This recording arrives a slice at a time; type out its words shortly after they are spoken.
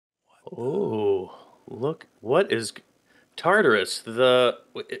Oh, look. What is Tartarus?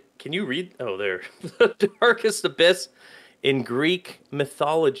 Can you read? Oh, there. The darkest abyss in Greek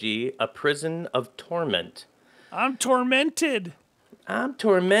mythology, a prison of torment. I'm tormented. I'm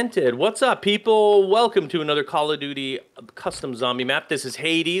tormented. What's up, people? Welcome to another Call of Duty custom zombie map. This is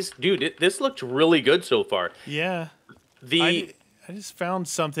Hades. Dude, this looked really good so far. Yeah. The I just found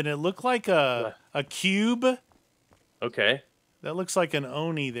something. It looked like a cube. Okay. That looks like an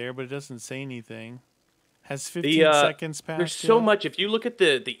Oni there, but it doesn't say anything. Has 15 seconds passed There's so yet? much. If you look at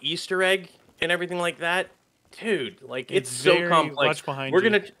the Easter egg and everything like that, dude, like it's so very complex. much behind we're you.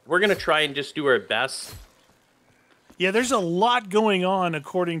 gonna try and just do our best. Yeah, there's a lot going on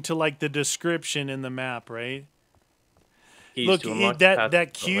according to like the description in the map, right? Keys Look, to unlock the path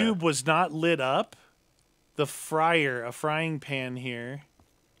that to the lamp. cube was not lit up. The fryer, a frying pan here.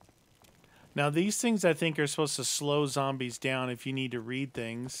 Now these things I think are supposed to slow zombies down if you need to read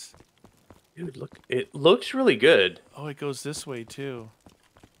things. Dude, look, it looks really good. Oh, it goes this way too.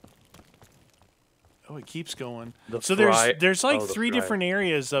 Oh, it keeps going. The So fry- there's like oh, the three fry. different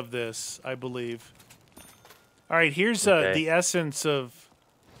areas of this, I believe. All right, here's Okay. the essence of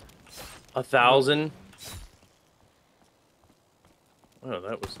 1,000. Oh,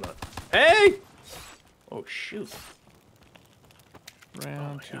 that was not. Hey! Oh shoot!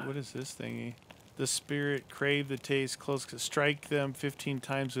 round my two. God. What is this thingy? The spirit, crave the taste, close. Strike them 15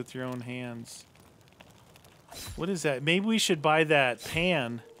 times with your own hands. What is that? Maybe we should buy that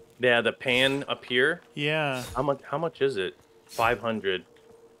pan. Yeah, the pan up here. Yeah. How much? How much is it? 500.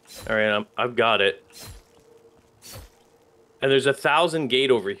 All right, I've got it. And there's 1,000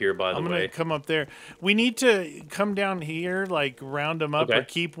 gate over here, by the I'm way. gonna come up there. We need to come down here, like round them up or Okay.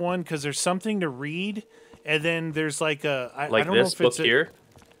 keep one, because there's something to read, and then there's like a I Like don't know this if book it's a here. This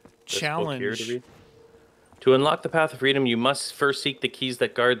book challenge. here to read. To unlock the path of freedom, you must first seek the keys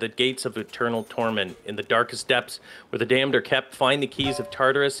that guard the gates of eternal torment. In the darkest depths, where the damned are kept, find the keys of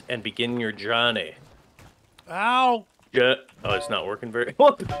Tartarus and begin your journey. Ow, Yeah. Oh, it's not working very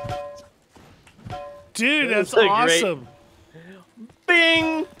well. dude, that's That's a great- awesome.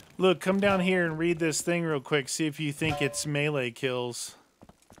 Bing! Look, come down here and read this thing real quick. See if you think it's melee kills.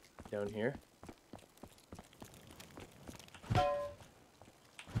 Down here.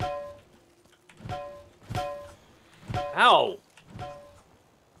 Ow!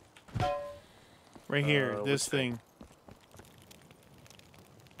 Right here, this what's that? thing.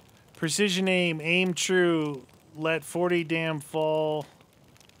 Precision aim true, let 40 damn fall,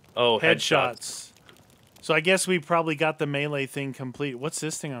 Oh, headshots. headshots. So I guess we probably got the melee thing complete. What's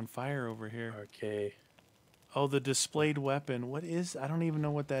this thing on fire over here? Okay. Oh, the displayed weapon. What is? I don't even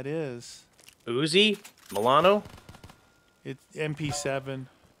know what that is. Uzi? Milano? It's MP7.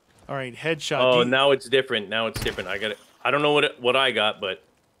 All right, headshot. Oh, now it's different. Now it's different. I got it. I don't know what I got, but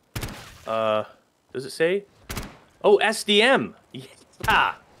does it say? Oh, SDM.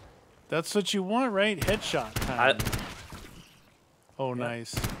 Yeah. That's what you want, right? Headshot time. Oh,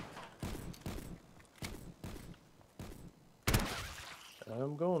 nice.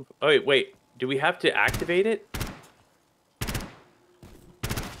 I'm going. Oh, wait. Do we have to activate it?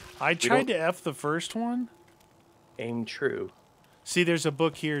 I tried to F the first one. Aim true. See, there's a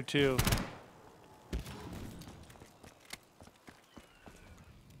book here too.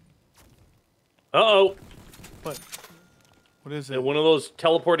 Uh-oh. What? What is it? One of those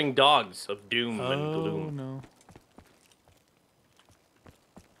teleporting dogs of doom and Oh gloom. no!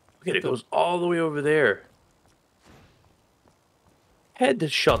 Look at it. It goes all the way over there.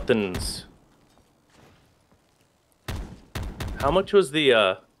 Headshottens. How much was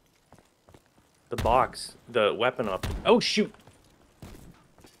the box, the weapon up? Oh shoot!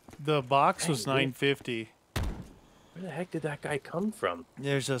 The box was Dang, dude. $9.50. Where the heck did that guy come from?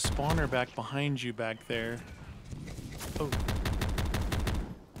 There's a spawner back behind you back there. Oh.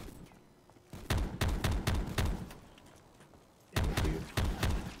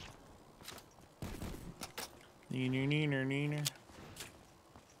 Neener, neener, neener.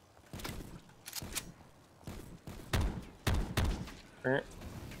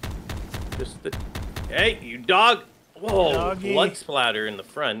 Just the. Hey, you dog! Whoa! Doggy. Blood splatter in the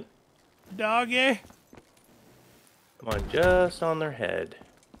front. Doggy. Come on, just on their head.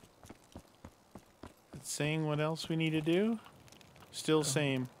 It's saying what else we need to do? Still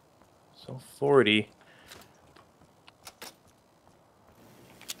same. So 40.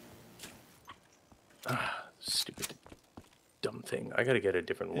 Ah, stupid, dumb thing. I gotta get a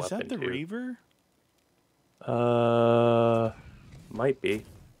different Is weapon that the too. Reaver? Might be.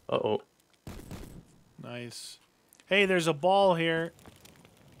 Uh-oh. Nice. Hey, there's a ball here.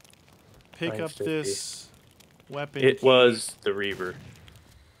 Pick up 950. this weapon. It key. was the Reaver.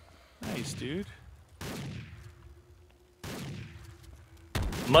 Nice, dude.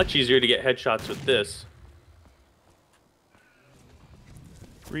 Much easier to get headshots with this.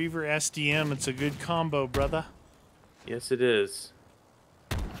 Reaver SDM, it's a good combo, brother. Yes, it is.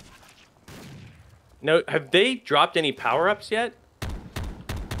 No, have they dropped any power-ups yet?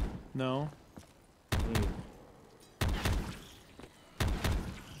 No.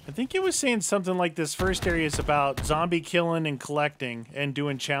 I think it was saying something like this first area is about zombie killing and collecting and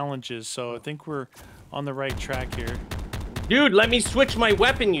doing challenges, so I think we're on the right track here. Dude, let me switch my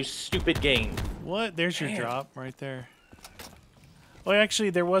weapon, you stupid game. What? There's your drop right there. Oh, actually,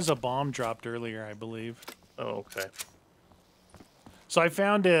 there was a bomb dropped earlier, I believe. Oh, okay. So I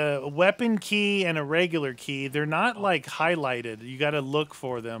found a weapon key and a regular key. They're not, like, highlighted. You got to look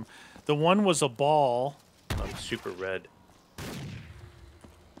for them. The one was a ball. I'm super red.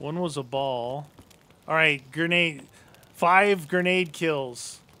 One was a ball. All right, grenade. 5 grenade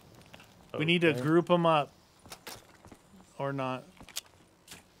kills. Okay. We need to group them up. Or not.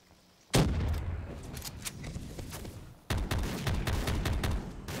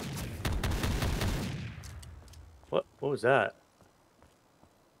 What was that?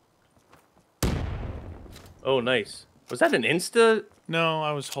 Oh, nice. Was that an insta? No,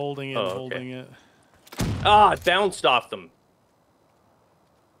 I was holding it, holding it. Ah, it bounced off them.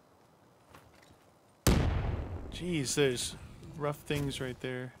 Jeez, there's rough things right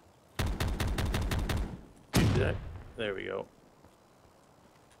there. There we go.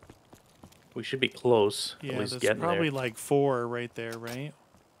 We should be close. Yeah, at least that's getting probably there. like 4 right there, right?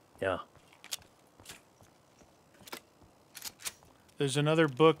 Yeah. There's another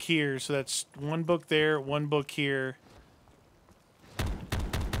book here, so that's 1 book there, 1 book here.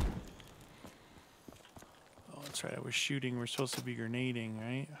 Oh, that's right, I was shooting. We're supposed to be grenading,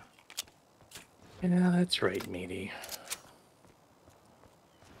 right? Yeah, that's right, matey.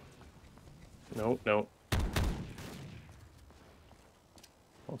 No.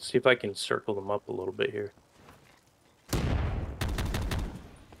 Let's see if I can circle them up a little bit here.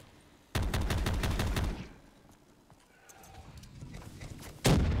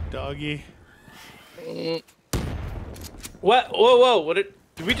 Doggy. What? Whoa! What did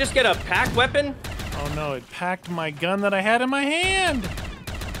we just get a pack weapon? Oh no! It packed my gun that I had in my hand.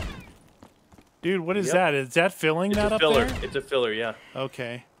 Dude, what is that? Is that filling that up there? It's a filler, yeah.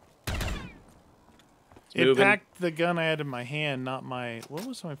 Okay. It's moving. Packed the gun I had in my hand, not my... What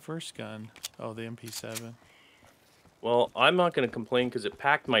was my first gun? Oh, the MP7. Well, I'm not going to complain because it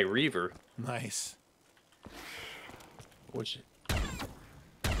packed my Reaver. Nice. Which...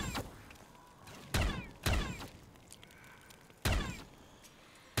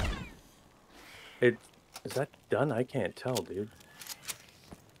 Is that done? I can't tell, dude.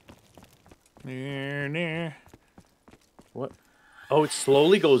 Near. What? Oh, it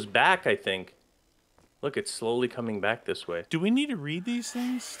slowly goes back, I think. Look, it's slowly coming back this way. Do we need to read these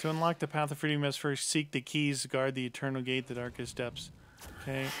things? To unlock the path of freedom, you must first seek the keys, guard the eternal gate, the darkest depths.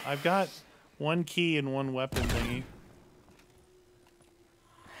 Okay, I've got 1 key and 1 weapon thingy.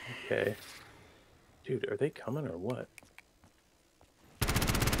 Okay. Dude, are they coming or what?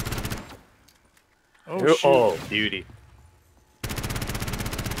 Oh, shoot. Oh, beauty.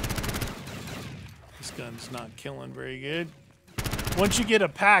 This gun's not killing very good. Once you get a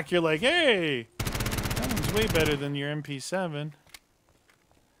pack, you're like, hey, that one's way better than your MP7.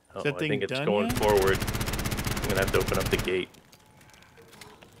 Oh, that I thing think it's done going yet? forward. I'm gonna have to open up the gate.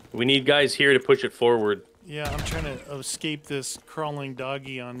 We need guys here to push it forward. Yeah, I'm trying to escape this crawling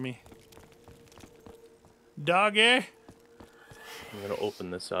doggy on me. Doggy! I'm gonna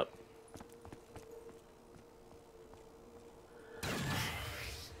open this up.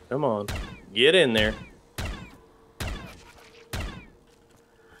 Come on, get in there.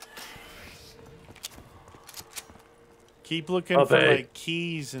 Keep looking for like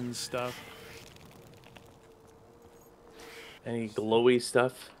keys and stuff. Any glowy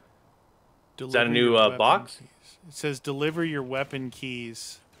stuff? Is that a Deliver new your box? keys. It says deliver your weapon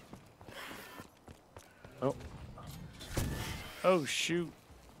keys. Oh. Oh, shoot.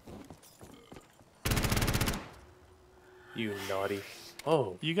 You naughty.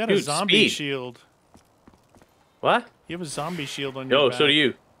 Oh. You got dude, a zombie speed. shield. What? You have a zombie shield on your back. No, so do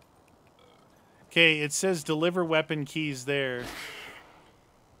you. Okay, it says deliver weapon keys there.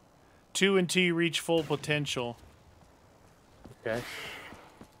 2 until you reach full potential. Okay.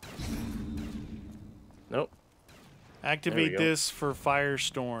 Nope. Activate this for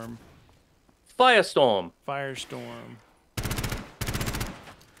Firestorm. Firestorm. Firestorm.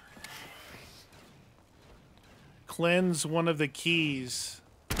 Cleanse one of the keys.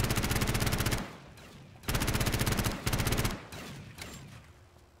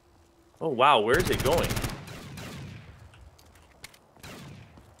 Oh wow, where is it going?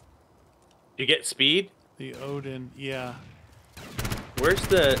 You get speed? The Odin, yeah. Where's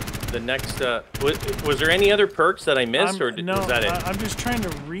the next? Was there any other perks that I missed, or was that it? I'm just trying to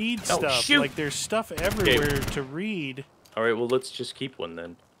read stuff. Shoot. Like there's stuff everywhere to read. All right, well let's just keep one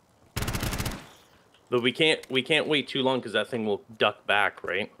then. But we can't wait too long because that thing will duck back,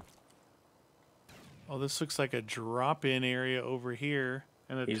 right? Oh, this looks like a drop-in area over here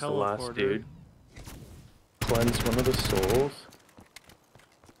and a He's teleporter. the last dude. Cleanse one of the souls.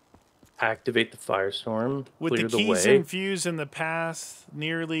 Activate the firestorm. With Clear the the keys way. infused in the path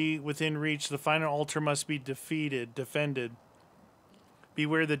nearly within reach, the final altar must be defended.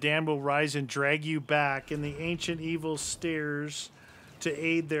 Beware the damned will rise and drag you back, and the ancient evil stares to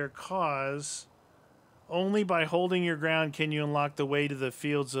aid their cause. Only by holding your ground can you unlock the way to the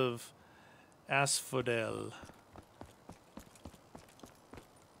fields of Asphodel.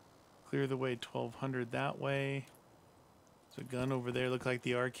 Clear the way 1200 that way. There's a gun over there. Look like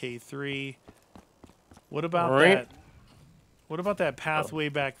the RK3. What about that? What about that pathway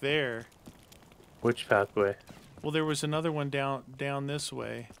back there? Which pathway? Well, there was another one down this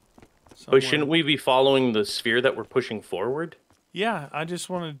way. But shouldn't we be following the sphere that we're pushing forward? Yeah, I just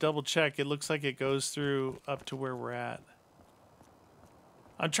want to double check. It looks like it goes through up to where we're at.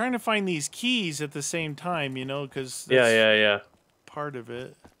 I'm trying to find these keys at the same time, you know, because yeah. part of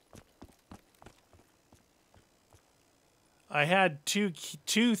it. I had two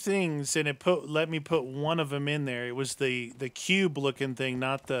things, and it let me put one of them in there. It was the cube looking thing,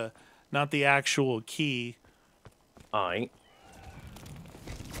 not the actual key. All right.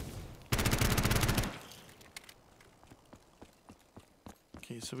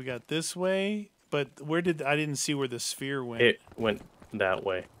 Okay, so we got this way, but I didn't see where the sphere went. It went that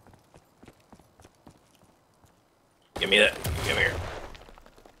way. Give me that. Come here.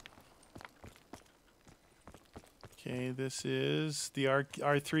 Okay, this is the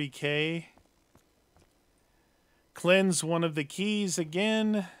R3K. Cleanse one of the keys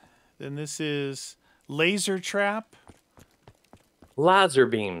again. Then this is laser trap. Laser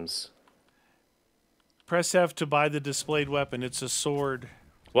beams. Press F to buy the displayed weapon. It's a sword.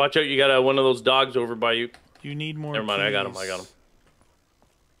 Watch out, you got one of those dogs over by you. You need more Never mind, keys. I got him.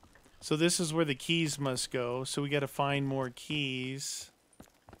 So this is where the keys must go. So we got to find more keys.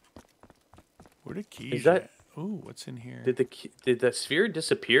 Where the keys Is that... Ooh, what's in here? Did the sphere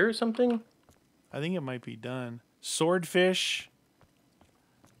disappear or something? I think it might be done. Swordfish.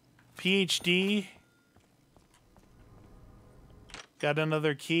 PhD. Got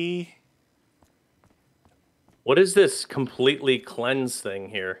another key. What is this completely cleanse thing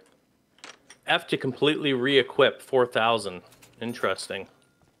here? F to completely re-equip 4,000. Interesting.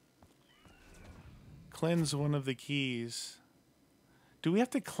 Cleanse one of the keys. Do we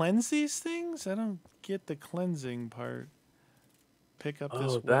have to cleanse these things? I don't get the cleansing part. Pick up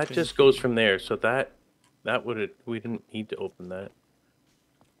this weapon. That just goes from there. So that we didn't need to open that.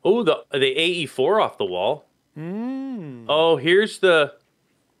 Oh, the AE4 off the wall. Oh, here's the...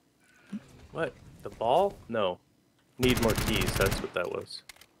 What? The ball? No. Need more keys. That's what that was.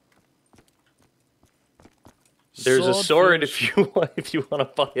 There's a sword if you want to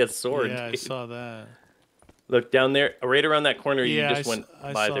buy a sword. Yeah, dude. I saw that. Look down there, right around that corner. Yeah, you just went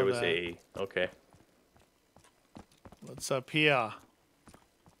by. There was that. Okay. What's up here?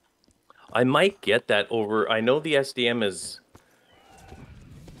 I might get that over. I know the SDM is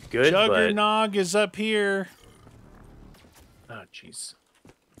good, Juggernog is up here. Oh, jeez.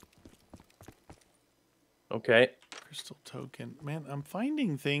 Okay. Crystal token. Man, I'm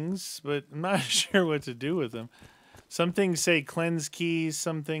finding things, but I'm not sure what to do with them. Some things say cleanse keys.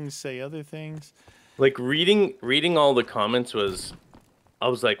 Some things say other things. Like reading all the comments I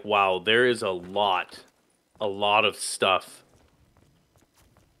was like, wow, there is a lot of stuff.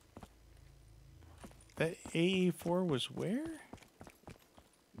 That AE4 was where?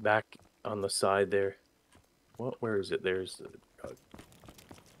 Back on the side there. Where is it? There's the drug.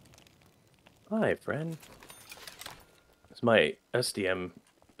 Hi, friend. My SDM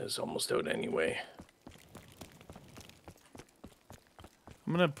is almost out anyway.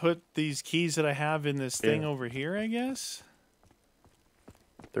 I'm going to put these keys that I have in this thing over here, I guess.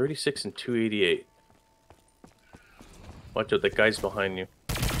 36 and 288. Watch out, that guy's behind you.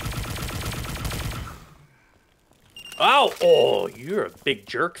 Ow! Oh, you're a big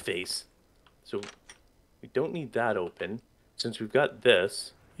jerk face. So, we don't need that open. Since we've got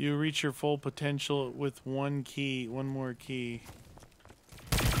this. You reach your full potential with one more key.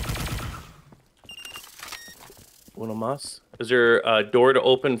 One más. Is there a door to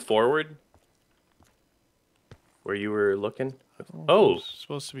open forward? Where you were looking? Oh, It's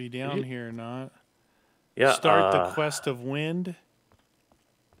supposed to be down here or not. yeah. Start the quest of wind.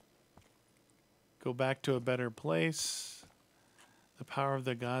 Go back to a better place. The power of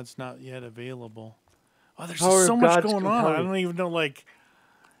the gods not yet available. Oh, there's just so much going on. I don't even know, like,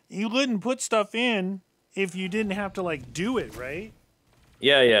 you wouldn't put stuff in if you didn't have to, like, do it, right?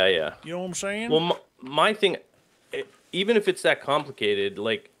 Yeah, yeah, yeah. You know what I'm saying? Well, my thing, even if it's that complicated,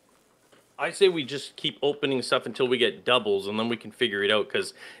 like, I say we just keep opening stuff until we get doubles, and then we can figure it out.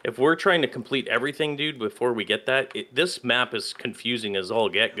 Because if we're trying to complete everything, dude, before we get that, this map is confusing as all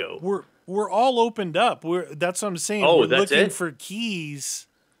get go. We're all opened up. That's what I'm saying. Oh, we're that's looking it? for keys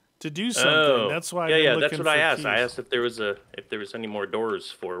to do something. Oh, That's why. yeah, I've been that's looking what I for asked. keys. I asked if there was any more doors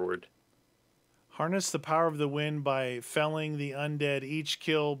forward. Harness the power of the wind by felling the undead. Each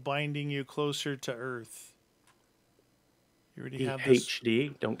kill binding you closer to Earth. You already have this.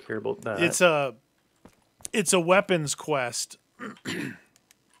 HD. Don't care about that. It's a weapons quest. What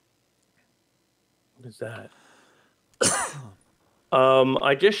is that?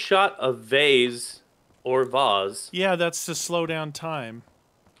 I just shot a vase or vase. Yeah, that's to slow down time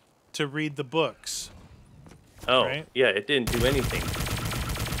to read the books. Oh, right? Yeah, it didn't do anything.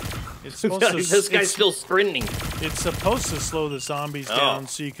 It's supposed to, this guy's still sprinting. It's supposed to slow the zombies down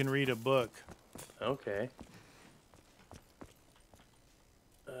so you can read a book. Okay.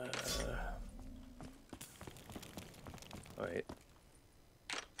 All right.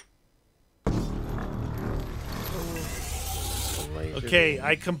 Okay,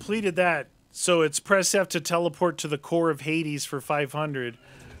 I completed that. So it's press F to teleport to the core of Hades for 500.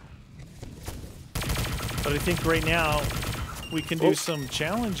 But I think right now we can do some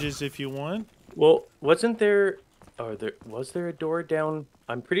challenges if you want. Well, wasn't there? Was there a door down?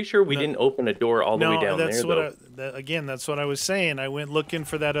 I'm pretty sure we didn't open a door all the way down that's there. What again, that's what I was saying. I went looking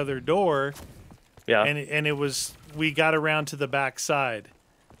for that other door. Yeah. And it was, we got around to the back side.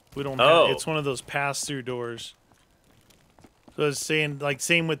 We don't. It's one of those pass-through doors. So I was saying, like,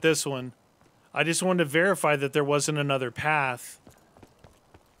 same with this one. I just wanted to verify that there wasn't another path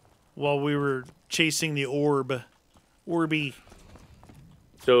while we were chasing the Orby.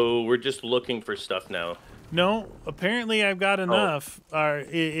 So we're just looking for stuff now. No, apparently I've got enough.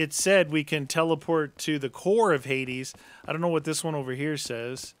 It said we can teleport to the core of Hades. I don't know what this one over here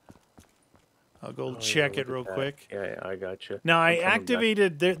says. I'll go check it real quick. Yeah, I got you. Now, I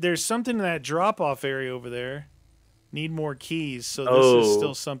activated... There's something in that drop-off area over there. Need more keys, so this is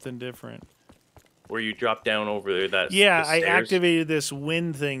still something different. Where you drop down over there, Yeah, I activated this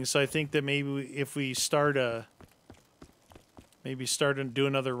wind thing, so I think that maybe if we start and do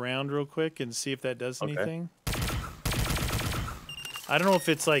another round real quick and see if that does anything. I don't know if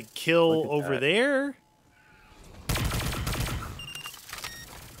it's like kill over there.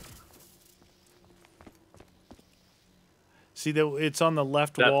 See, it's on the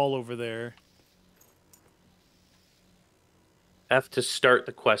left wall over there. F to start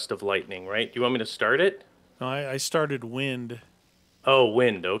the quest of lightning, right? Do you want me to start it? No, I started wind. Oh,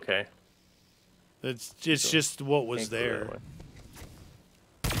 wind. Okay. It's just what was there.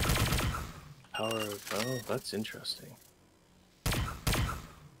 Power of... Oh, that's interesting.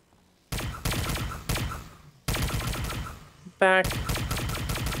 Back.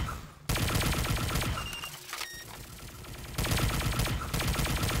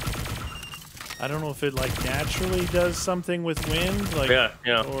 I don't know if it like naturally does something with wind, like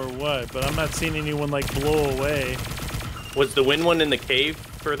or what, but I'm not seeing anyone like blow away. Was the wind one in the cave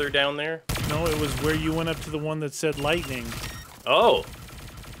further down there? No, it was where you went up to the one that said lightning. Oh.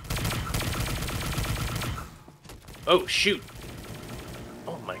 Oh, shoot.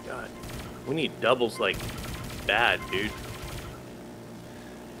 Oh my god. We need doubles like bad, dude.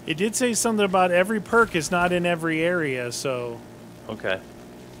 It did say something about every perk is not in every area, so... Okay.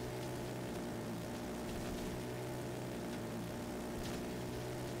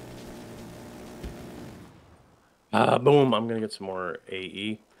 Boom. I'm going to get some more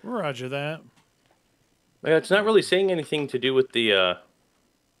AE. Roger that. Yeah, it's not really saying anything to do with the,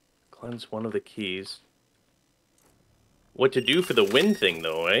 cleanse one of the keys. What to do for the wind thing,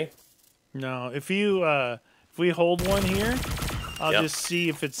 though, eh? No, if we hold one here, I'll just see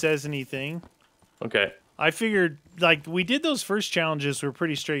if it says anything. Okay. I figured, like, we did those first challenges were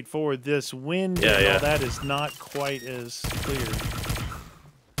pretty straightforward. This wind and all that is not quite as clear.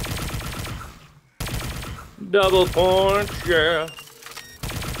 Double punch, yeah.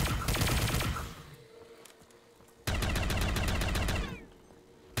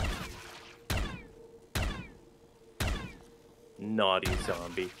 Naughty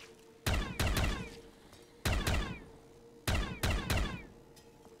zombie.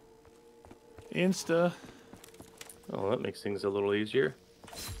 Insta. Oh, that makes things a little easier.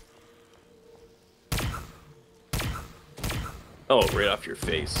 Oh, right off your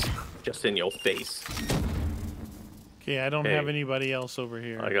face. Just in your face. Okay, I don't have anybody else over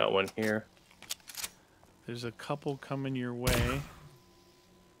here. I got one here. There's a couple coming your way.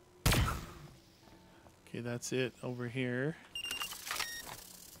 Okay, that's it over here.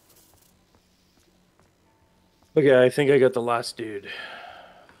 Okay, I think I got the last dude.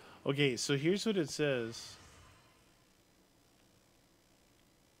 Okay, so here's what it says.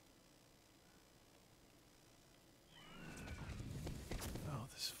 Oh,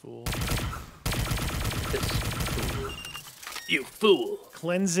 this fool. This fool. You fool.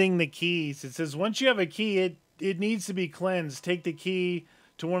 Cleansing the keys. It says once you have a key, it needs to be cleansed. Take the key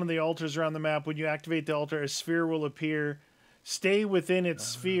to one of the altars around the map. When you activate the altar, a sphere will appear. Stay within its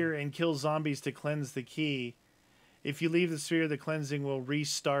sphere and kill zombies to cleanse the key. If you leave the sphere, the cleansing will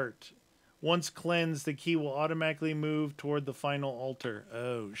restart. Once cleansed, the key will automatically move toward the final altar.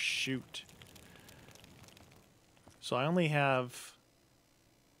 Oh, shoot. So I only have...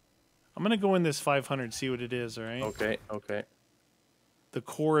 I'm going to go in this 500, see what it is, all right? Okay, okay. The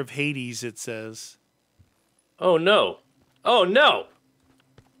core of Hades, it says. Oh, no. Oh, no!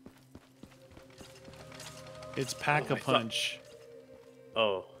 It's Pack-a-Punch.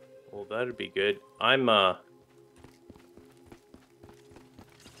 Oh, well, that'd be good. I'm,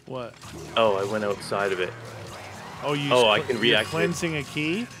 What? Oh, I went outside of it. Oh, I can reactivate. Cleansing a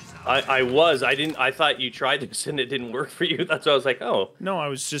key? I thought you tried this and it didn't work for you. That's why I was like, oh. No, I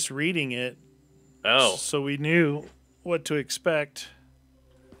was just reading it. Oh. So we knew what to expect.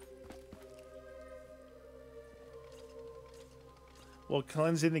 While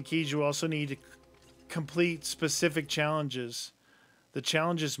cleansing the keys, you also need to complete specific challenges. The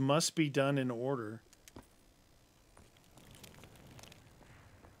challenges must be done in order.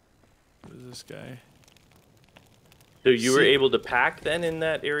 What is this guy? So you were able to pack then in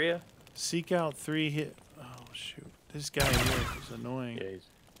that area? Seek out 3 hit. Oh, shoot. This guy here is annoying. Yeah,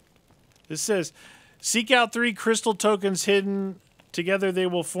 This says, seek out 3 crystal tokens hidden. Together they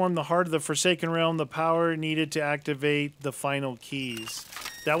will form the heart of the Forsaken Realm, the power needed to activate the final keys.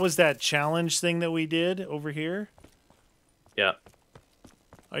 That was that challenge thing that we did over here? Yeah.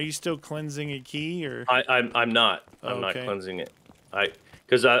 Are you still cleansing a key, or? I'm not. I'm not cleansing it.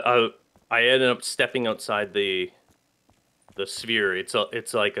 Because I ended up stepping outside the sphere.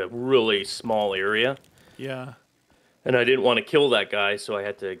 It's like a really small area. Yeah. And I didn't want to kill that guy, so I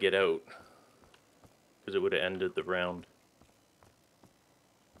had to get out. Because it would have ended the round.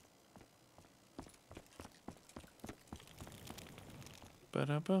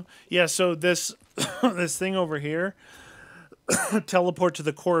 Yeah, so this this thing over here, teleport to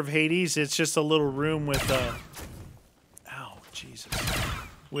the core of Hades. It's just a little room with ow, Jesus,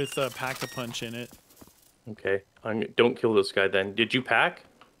 with a Pack-a-Punch in it. Okay, don't kill this guy then. Did you pack?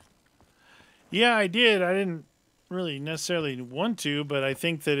 Yeah, I did. I didn't really necessarily want to, but I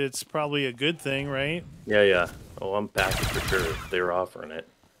think that it's probably a good thing, right? Yeah, yeah. Oh, I'm packing for sure if they're offering it.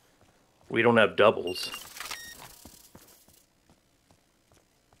 We don't have doubles.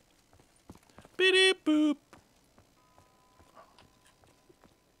 Biddy boop.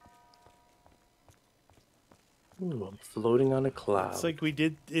 Ooh, I'm floating on a cloud. It's like we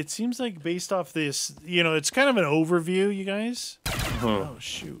did. It seems like based off this, it's kind of an overview, you guys. Oh,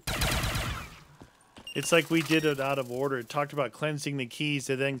 shoot. It's like we did it out of order. It talked about cleansing the keys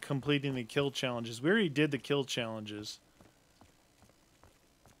and then completing the kill challenges. We already did the kill challenges.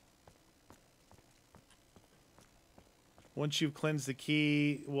 Once you've cleansed the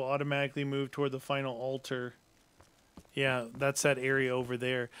key, it will automatically move toward the final altar. Yeah, that's that area over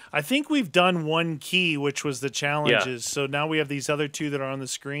there. I think we've done 1 key, which was the challenges. Yeah. So now we have these other 2 that are on the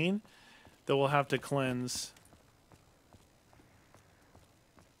screen that we'll have to cleanse.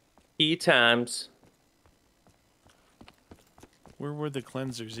 Key times. Where were the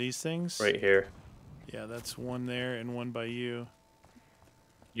cleansers? These things? Right here. Yeah, that's 1 there and 1 by you.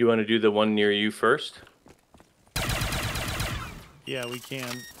 You want to do the one near you first? Yeah, we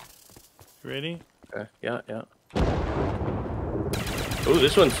can. Ready? Okay. Yeah, yeah. Oh,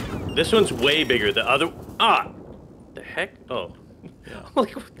 this one's way bigger. The other the heck? Oh. Yeah.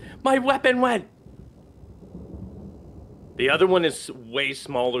 Like my weapon went. The other one is way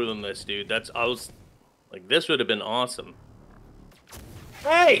smaller than this, dude. I was like, this would have been awesome.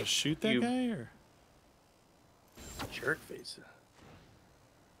 Hey! Shoot that guy or jerk face.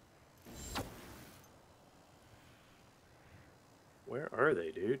 Where are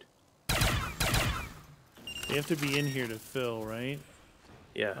they, dude? They have to be in here to fill, right?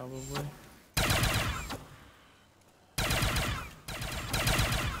 Yeah. Probably.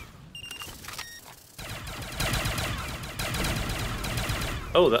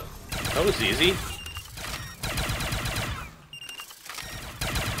 Oh, that was easy.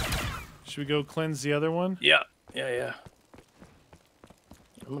 Should we go cleanse the other one? Yeah. I'm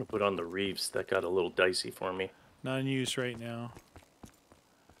gonna put on the Reeves. That got a little dicey for me. Not in use right now.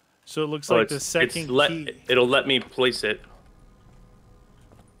 So it looks like the second key. It'll let me place it.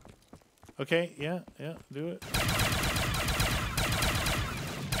 Okay, yeah, do it.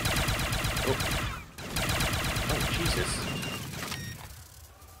 Oh, Jesus.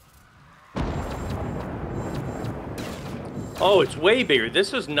 Oh, it's way bigger.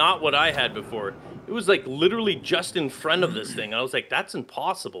 This is not what I had before. It was like literally just in front of this thing. I was like, that's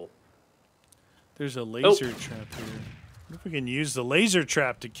impossible. There's a laser trap here. What if we can use the laser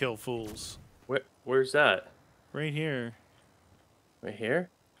trap to kill fools? Where's that? Right here. Right here?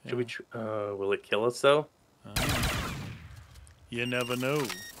 Yeah. Should we? Will it kill us though? You never know.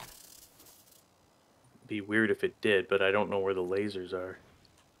 Be weird if it did, but I don't know where the lasers are.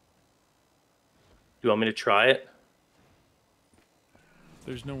 Do you want me to try it?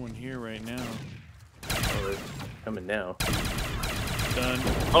 There's no one here right now. Oh, they're coming now. Done.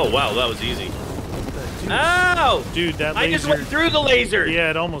 Oh wow, that was easy. Ow! Dude, that laser... I just went through the laser! Yeah,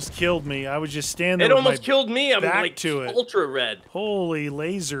 it almost killed me. I was just standing there. It almost killed me. I'm back like to it. ultra red. Holy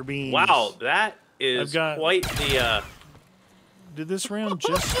laser beams. Wow, that is quite the... Did this round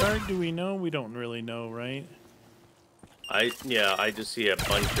just start? Do we know? We don't really know, right? I just see a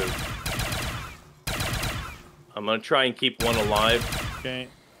bunch of... I'm gonna try and keep one alive. Okay.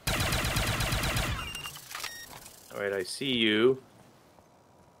 Alright, I see you.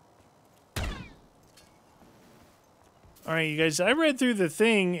 All right, you guys, I read through the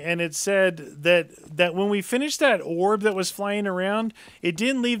thing, and it said that when we finished that orb that was flying around, it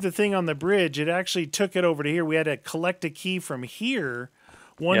didn't leave the thing on the bridge. It actually took it over to here. We had to collect a key from here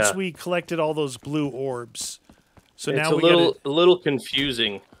once we collected all those blue orbs. So it's now a little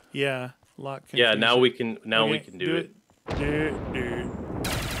confusing. Yeah, a lot confusing. Yeah, now we can do it.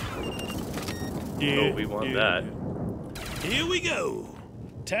 Oh, we want that. Here we go.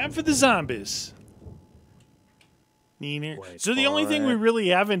 Time for the zombies. So the only thing we really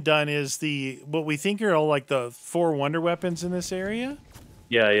haven't done is what we think are all like the 4 wonder weapons in this area.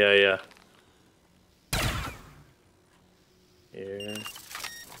 Yeah. Here.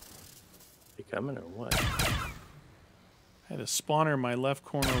 They coming or what? I had a spawner in my left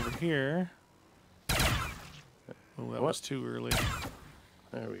corner over here. Oh, that was too early.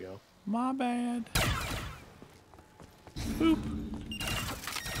 There we go. My bad. Boop.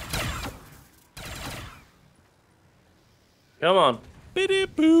 Come on. Biddy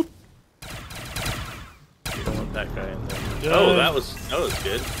boop. You don't want that guy in there. Oh, that was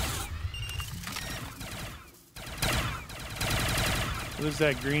good. What is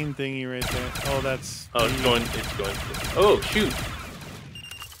that green thingy right there? Oh, that's... Oh, it's going. Oh, shoot.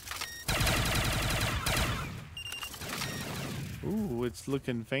 Ooh, it's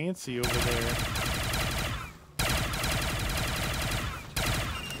looking fancy over there.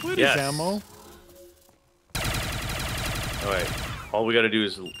 What is ammo? Alright. All we gotta do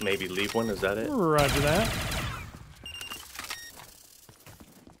is maybe leave one, is that it? Roger that.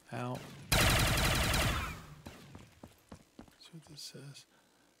 Ow. That's what this says.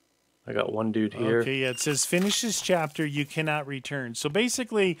 I got one dude here. Okay, yeah, it says finish this chapter, you cannot return. So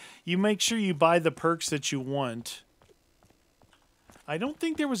basically, you make sure you buy the perks that you want. I don't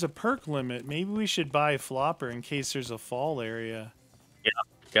think there was a perk limit. Maybe we should buy a flopper in case there's a fall area.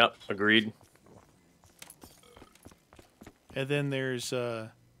 Yep, agreed. And then there's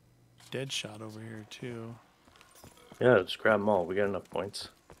Deadshot over here, too. Yeah, let's grab them all. We got enough points.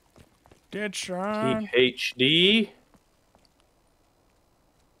 Deadshot. PhD.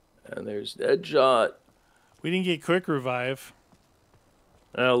 And there's Deadshot. We didn't get quick revive.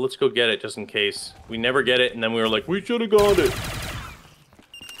 Oh, let's go get it just in case. We never get it, and then we were like, we should have got it.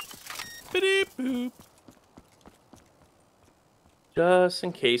 Biddy boop. Just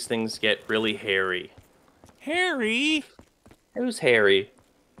in case things get really hairy. Harry? Who's Harry?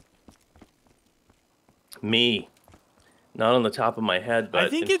 Me. Not on the top of my head, but I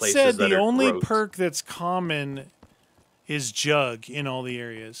think in it places said that the are only gross. perk that's common is Jug in all the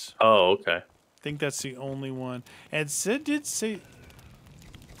areas. Oh, okay. I think that's the only one. And it did say...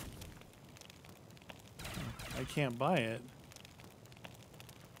 I can't buy it.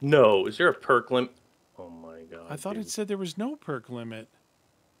 No, is there a perk limit? Oh my god. I thought it said there was no perk limit.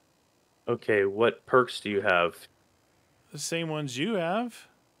 Okay, what perks do you have? The same ones you have.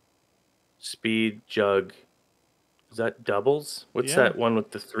 Speed, Jug. Is that doubles? What's Yeah. that one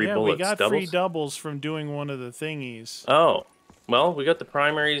with the 3 Yeah, bullets? we got doubles? free doubles from doing one of the thingies. Oh, well, we got the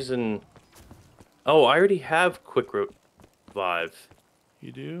primaries and... Oh, I already have quick revive.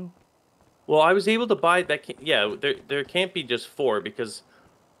 You do? Well, I was able to buy that. Yeah, there can't be just 4 because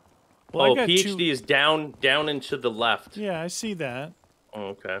Well, I got PhD 2. is down and to the left. Yeah, I see that. Oh,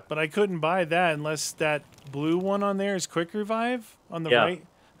 okay. But I couldn't buy that unless that blue one on there is quick revive on the right.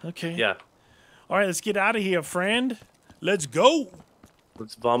 Okay. Yeah. All right, let's get out of here, friend. Let's go.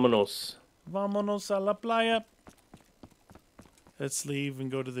 Let's vamonos. Vámonos a la playa. Let's leave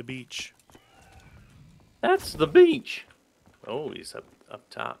and go to the beach. That's the beach. Oh, he's up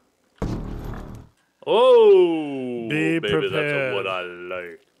top. Oh, Be baby, prepared. that's what I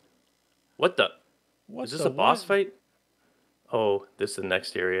like. What the? What Is this the a boss what? fight? Oh, this is the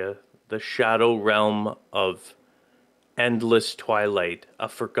next area. The Shadow Realm of Endless Twilight, a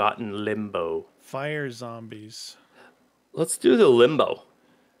forgotten limbo. Fire zombies. Let's do the limbo.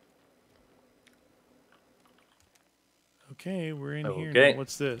 Okay, we're in here Okay. now.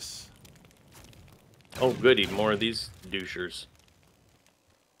 What's this? Oh, goody, more of these douchers.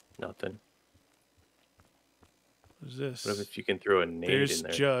 Nothing. What's this? What if you can throw a nade There's in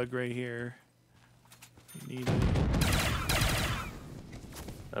there? jug right here. You need it.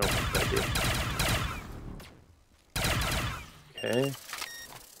 I don't think I do. Okay.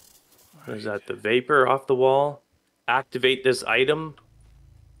 What is that? The vapor off the wall? Activate this item?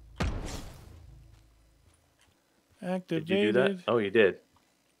 Activated. Did you do that? Oh, you did.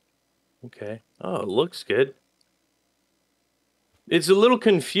 Okay. Oh, it looks good. It's a little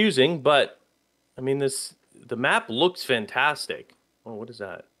confusing, but I mean the map looks fantastic. Oh, what is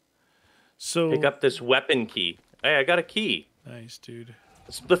that? So Pick up this weapon key. Hey, I got a key. nice, dude.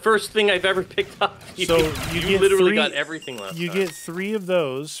 It's the first thing I've ever picked up. So you get literally 3 got everything last You time. get 3 of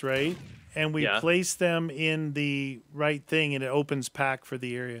those, right? And we Yeah. place them in the right thing, and it opens pack for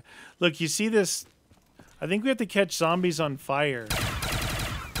the area. Look, you see this? I think we have to catch zombies on fire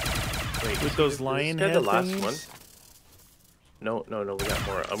Wait, with those lion head the last thingies. one? No, we got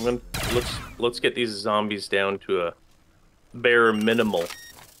more. Let's get these zombies down to a bare minimal.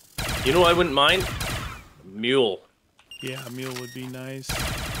 You know, I wouldn't mind mule. Yeah, a mule would be nice.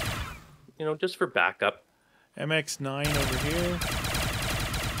 You know, just for backup. MX9 over here.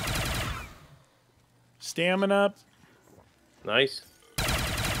 Stamina up. Nice.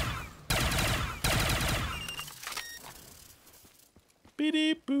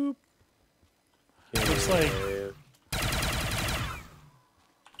 Beep boop. Looks like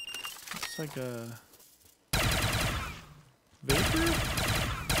it's like a vapor.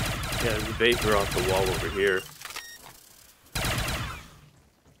 Yeah, there's a vapor off the wall over here.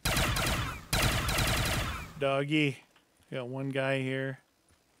 Doggy. Got one guy here.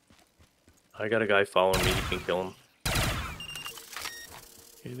 I got a guy following me. You can kill him.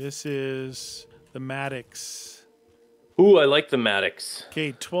 Okay, this is the Maddox. Ooh, I like the Maddox. Okay,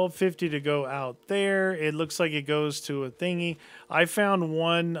 1250 to go out there. It looks like it goes to a thingy. I found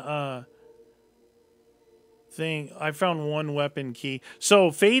one I found one weapon key.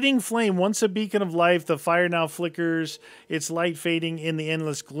 So, fading flame. Once a beacon of life, the fire now flickers. Its light fading in the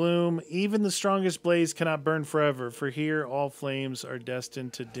endless gloom. Even the strongest blaze cannot burn forever. For here, all flames are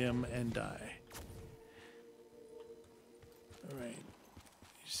destined to dim and die. All right.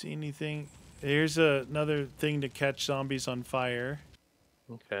 You see anything? Here's another thing to catch zombies on fire.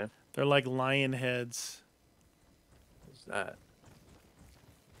 Okay. They're like lion heads. What's that?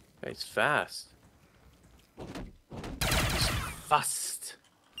 Guy's fast. He's fast.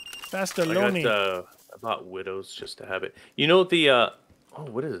 Fastaloni. I bought widows just to have it. You know the oh,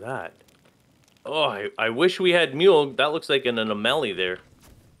 what is that? Oh, I wish we had mule. That looks like an amelly there.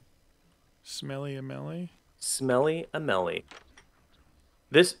 Smelly amelly. Smelly amelly.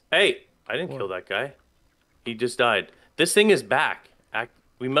 This hey, I didn't kill that guy. He just died. This thing is back.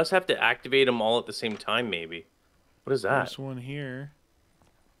 We must have to activate them all at the same time, maybe. What is that? There's one here.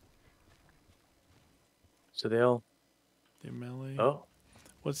 So they all. The melee. Oh,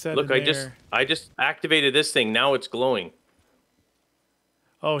 What's that? look! in there? I just activated this thing. Now it's glowing.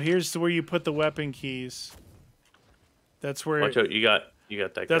 Oh, here's where you put the weapon keys. That's where. Watch out! You got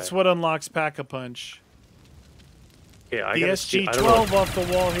that. That's guy. what unlocks Pack-a-Punch. Okay, I The gotta see- I don't know SG-12 off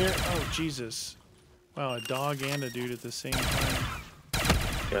the wall here. Oh Jesus! Wow, a dog and a dude at the same time.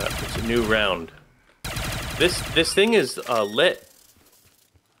 Yeah, it's a new round. This thing is lit,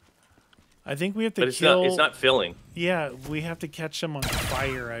 I think we have to but it's kill. not. It's not filling. Yeah, we have to catch them on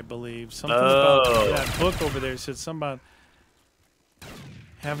fire. I believe something Oh. about that book over there said something about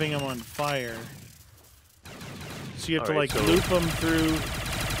having them on fire. So you have to Alright, like so- loop them through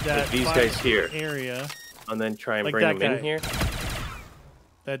that these fire guys here. area. And then try and Like bring that them in guy. here.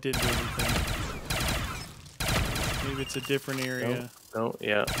 That didn't do anything. Maybe it's a different area. No,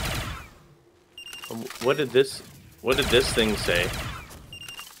 yeah. What did this thing say?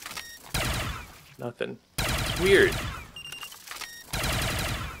 Nothing. It's weird.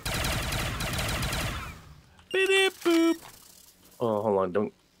 Biddy boop. Oh, hold on.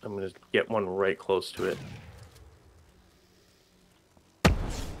 Don't. I'm gonna get one right close to it.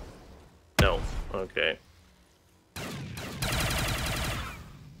 No. Okay.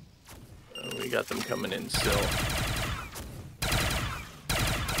 Oh, we got them coming in still.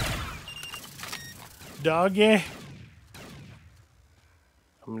 Doggy.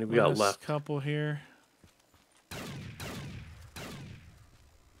 How many we got left? Couple here.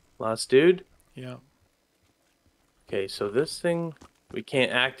 Last dude? Yeah. Okay, so this thing we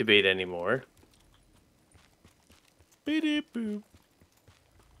can't activate anymore. Biddy boop.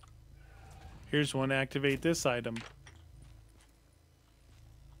 Here's one. Activate this item.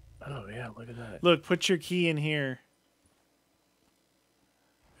 Oh yeah, look at that. Look, put your key in here.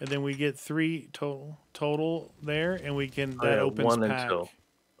 And then we get 3 total there, and we can that opens one pack. until.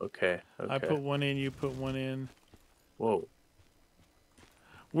 Okay. I put one in, you put one in. Whoa.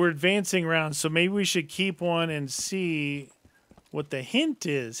 We're advancing rounds, so maybe we should keep one and see what the hint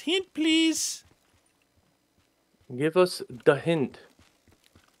is. Hint, please. Give us the hint.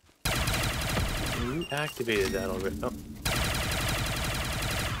 You activated that already. Oh.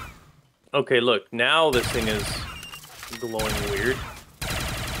 Okay, look. Now this thing is glowing weird.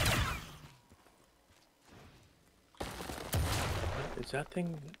 What is that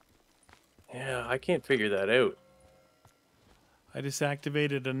thing? Yeah, I can't figure that out. I just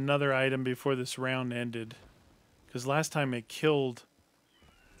activated another item before this round ended. Because last time it killed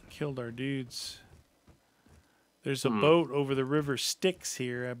our dudes. There's a boat over the river Styx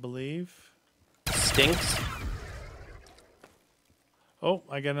here, I believe. Stinks? Oh,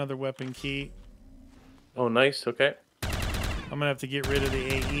 I got another weapon key. Oh, nice. Okay. I'm going to have to get rid of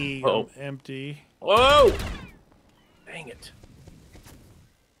the AE. Uh-oh. Empty. Whoa! Dang it.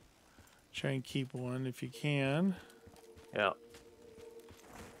 Try and keep one if you can. Yeah.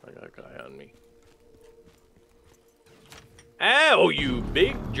 I got a guy on me. Ow, you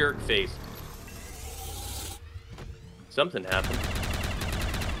big jerk face. Something happened.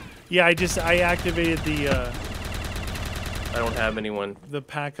 Yeah, I activated the I don't have anyone. the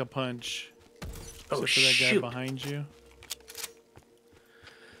pack-a-punch. Oh, Except for that guy shoot. behind you.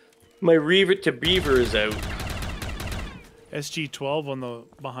 My Reaver to Beaver is out. SG-12 on the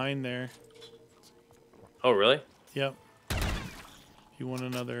behind there. Oh, really? Yep. You want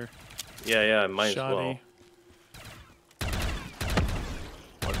another Yeah, might shoddy? as well.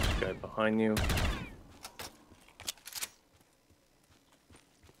 Watch this guy behind you.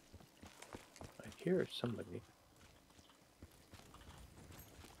 I hear somebody.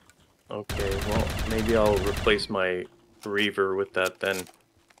 Okay, well, maybe I'll replace my Reaver with that then.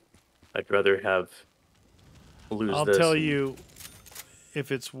 I'd rather lose I'll this. tell you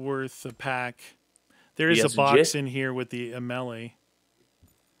if it's worth the pack. There is a SG? box in here with the Amelie.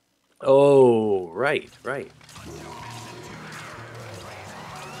 Oh, right.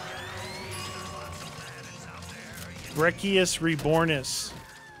 Breccius Rebornus.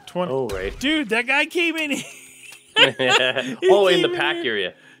 Oh, right. Dude, that guy came in. Oh, in the pack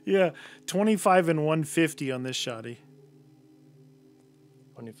area. Yeah, 25 and 150 on this shoddy.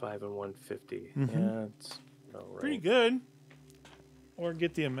 25 and 150. Mm-hmm. Yeah, it's all right. Pretty good. Or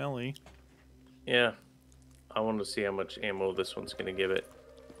get the Amelie. Yeah. I want to see how much ammo this one's going to give it.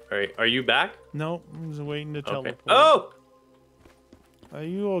 All right. Are you back? No, I was waiting to teleport. Oh! Are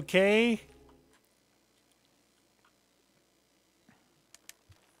you okay?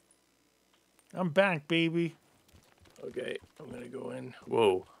 I'm back, baby. Okay. I'm going to go in.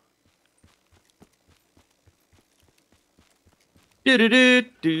 Whoa.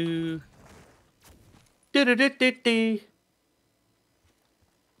 Do-do-do-do. Do-do-do-do-do.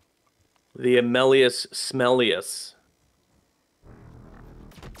 The Amelius Smellius.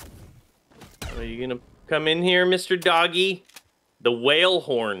 Are you gonna come in here, Mr. Doggy? The whale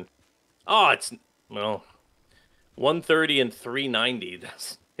horn. Oh, it's, well, 130 and 390.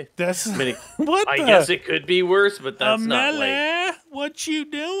 That's I mean, what I the? guess it could be worse, but that's not like, Amelie, what you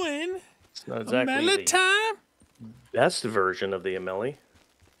doing? it's not exactly Amelie the time. best version of the Amelie.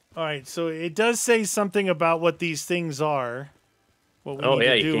 All right, so it does say something about what these things are. What we Oh need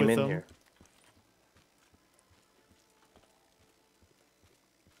yeah, to you do came with in them. here.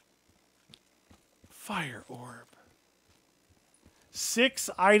 Fire orb.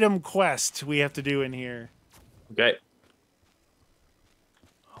 6-item quest we have to do in here. Okay.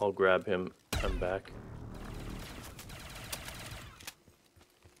 I'll grab him. I'm back.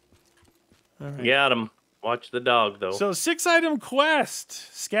 All right. Got him. Watch the dog, though. So 6-item quest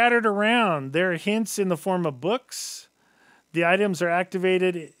scattered around. There are hints in the form of books. The items are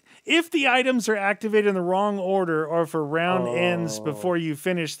activated If the items are activated in the wrong order or if a round ends Oh. before you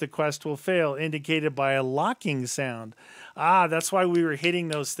finish, the quest will fail, indicated by a locking sound. Ah, that's why we were hitting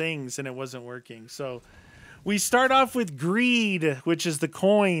those things and it wasn't working. So we start off with greed, which is the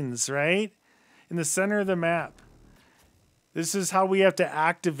coins, right? In the center of the map. This is how we have to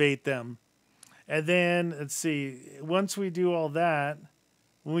activate them. And then, let's see, once we do all that,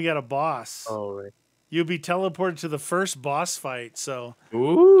 we got a boss. Oh, right. You'll be teleported to the first boss fight. So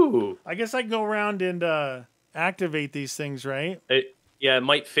Ooh. I guess I can go around and activate these things, right? Yeah, it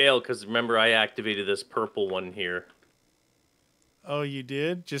might fail because remember I activated this purple one here. Oh, you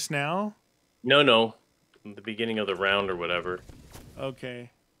did? Just now? No. In the beginning of the round or whatever.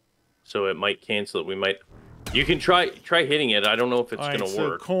 Okay. So it might cancel it. We might... You can try hitting it. I don't know if it's All right, going to so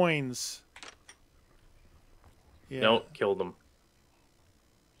work. coins. Yeah. No, killed them.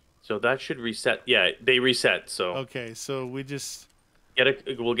 So that should reset. Yeah, they reset, so... Okay, so we just...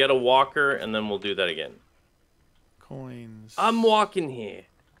 We'll get a walker, and then we'll do that again. Coins. I'm walking here.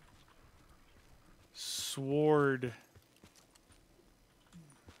 Sword.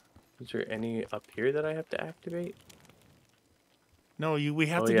 Is there any up here that I have to activate? No, we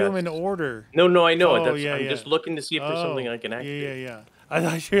have Oh, to do them yes. in order. No, I know. Oh, I'm just looking to see if there's something I can activate. Yeah. I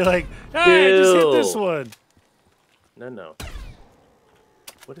thought you were like, hey, I just hit this one. No.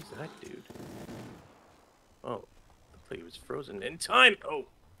 What is that, dude? Oh, looks like he was frozen in time. Oh.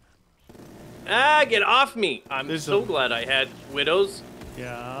 Ah, get off me. I'm so glad I had widows.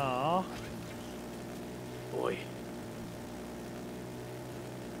 Yeah. Boy.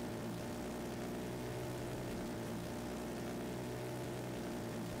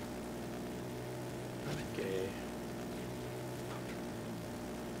 Okay.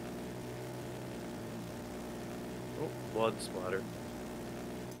 Oh, blood splatter.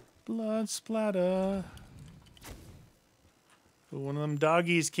 Blood splatter. But one of them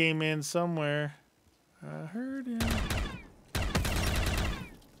doggies came in somewhere. I heard him.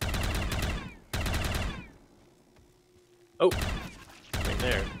 Oh, right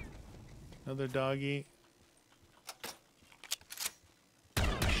there. Another doggy. Oh,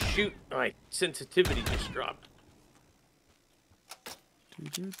 shoot, my sensitivity just dropped.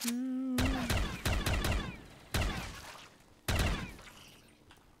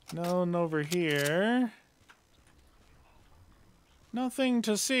 None over here. Nothing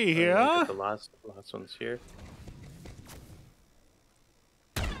to see here. The last one's here.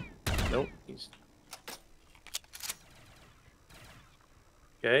 Nope, he's...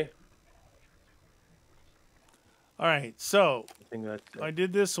 Okay. All right, so I think that's it. I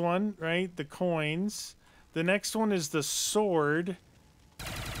did this one, right? The coins. The next one is the sword,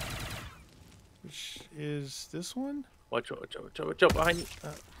 which is this one. Watch out behind you.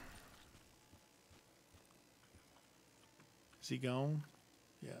 Is he gone?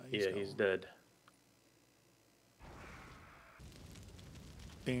 Yeah, He's dead.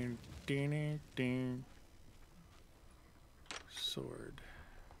 Ding, ding, ding. Sword.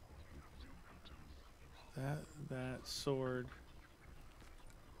 That sword.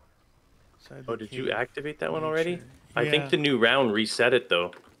 Oh, did you activate that one already? Sure. I think Yeah. the new round reset it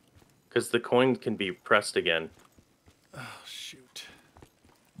though, because the coin can be pressed again. Oh shoot.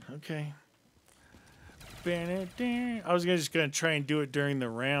 Okay. I was just gonna try and do it during the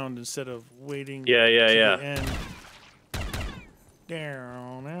round instead of waiting. Yeah. The end.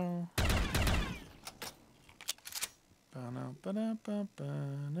 Down now.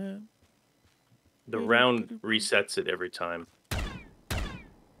 The round resets it every time.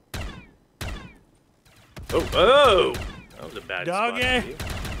 Oh! That was a bad spot. Doggy.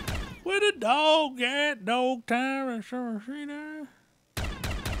 Where the dog at? Dog time. I sure see that.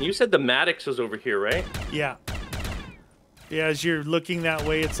 You said the Maddox was over here, right? Yeah. Yeah, as you're looking that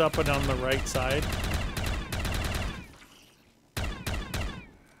way, it's up and on the right side.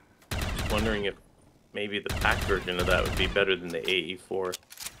 Just wondering if maybe the pack version of that would be better than the AE4.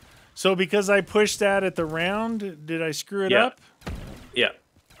 So because I pushed that at the round, did I screw it up? Yeah.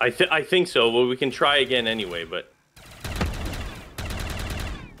 I think so. Well, we can try again anyway, but...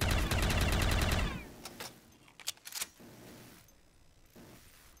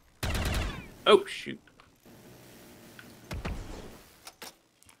 Oh, shoot.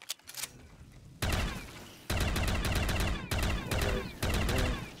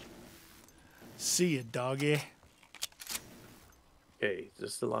 See ya, doggy. Okay, is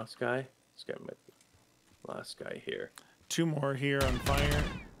this the last guy? This guy might be the last guy here. 2 more here on fire.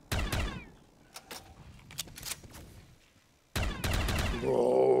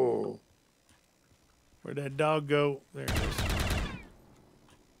 Whoa. Where'd that dog go? There it is.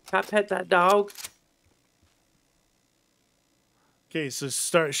 Can I pet that dog? Okay, so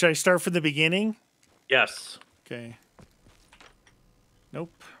should I start from the beginning? Yes. Okay.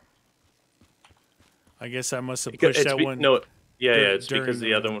 Nope. I guess I must have pushed that one. No. Yeah, it's because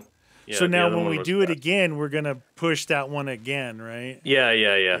the other one. Yeah, so now the other when one we was do it pressed. again, we're going to push that one again, right?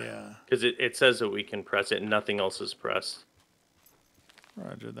 Yeah. Because it says that we can press it and nothing else is pressed.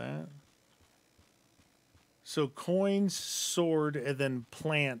 Roger that. So coins, sword, and then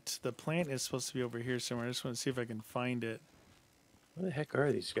plant. The plant is supposed to be over here somewhere. I just want to see if I can find it. Where the heck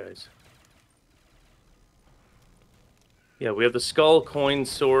are these guys? Yeah, we have the skull, coin,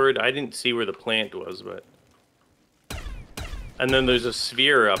 sword. I didn't see where the plant was, but... And then there's a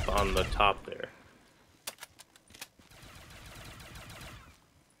sphere up on the top there.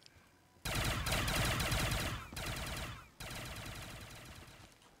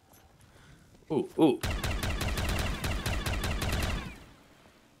 Ooh.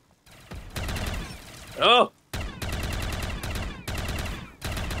 Oh!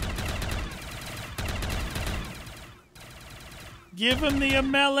 Give him the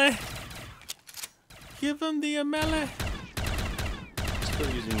Amele. Give him the Amele. Still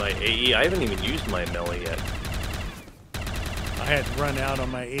using my AE. I haven't even used my melee yet. I had run out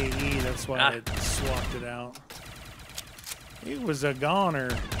on my AE. That's why I swapped it out. It was a goner.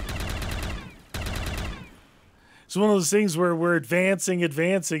 It's one of those things where we're advancing, you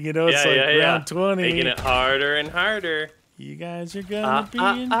know, it's round 20. Making it harder and harder. You guys are gonna be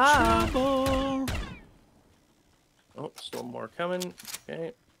in trouble. Oh, still more coming.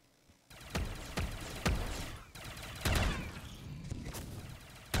 Okay.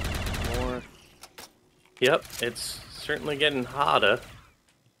 More. Yep, it's certainly getting hotter.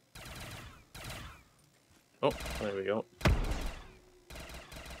 Oh, there we go.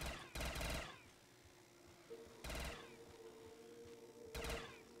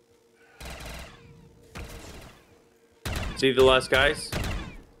 See the last guys?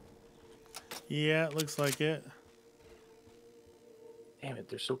 Yeah, it looks like it. Damn it,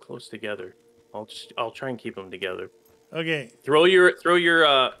 they're so close together. I'll try and keep them together. Okay. Throw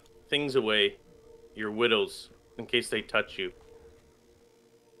your things away, your widows, in case they touch you.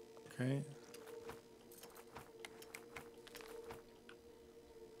 Okay.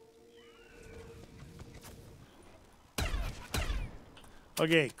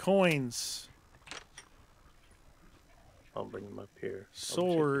 Okay, coins. I'll bring them up here.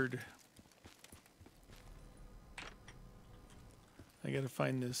 Sword. I gotta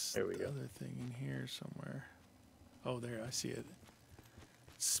find this other thing in here somewhere. Oh, there, I see it.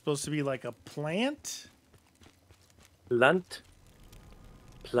 It's supposed to be like a plant? Plant.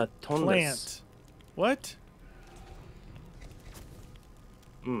 Platonus. Plant. What?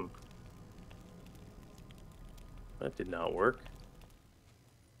 That did not work.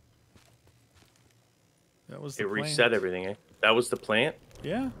 That was the It plant. reset everything, eh? That was the plant?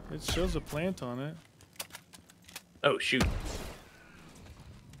 Yeah, it shows a plant on it. Oh, shoot.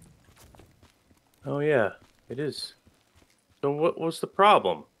 Oh, yeah, it is. So what was the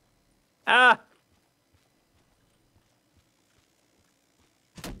problem? Ah!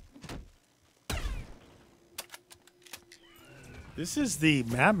 This is the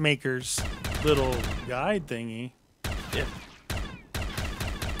map maker's little guide thingy. Yeah.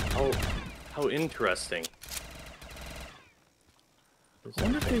 How interesting. I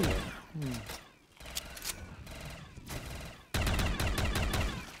wonder if they...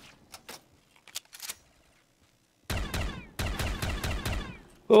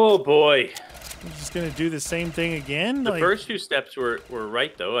 Oh, boy. I'm just going to do the same thing again? The first two steps were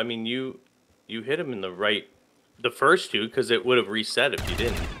right, though. I mean, you hit them in the right... The first two, because it would have reset if you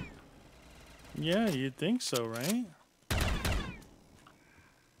didn't. Yeah, you'd think so, right?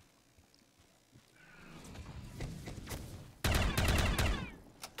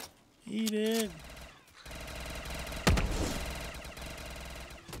 Eat it.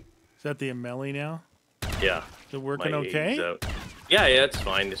 Is that the Ameli now? Yeah. Is it working okay? Yeah, it's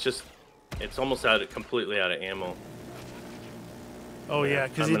fine. It's just, it's almost completely out of ammo. Oh, yeah,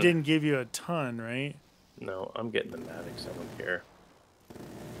 because it didn't give you a ton, right? No, I'm getting the Maddox. I don't care.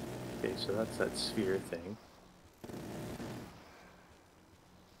 Okay, so that's that sphere thing.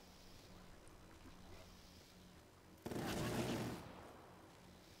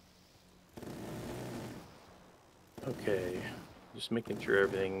 Okay, just making sure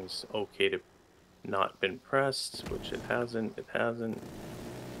everything's okay to not been pressed, which it hasn't. It hasn't.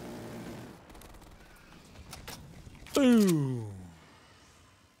 Boom.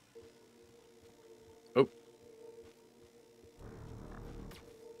 Oh.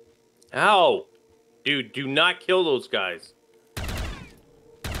 Ow! Dude, do not kill those guys.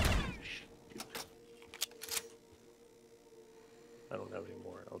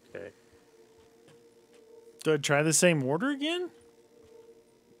 Okay. Do I try the same order again?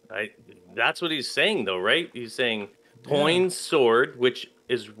 That's what he's saying, though, right? He's saying coin, sword, which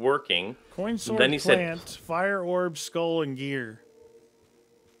is working. Coin, And then sword, he plant, said fire orb, skull, and gear.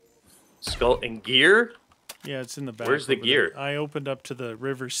 skull and gear. Yeah, it's in the back. Where's the gear? There. I opened up to the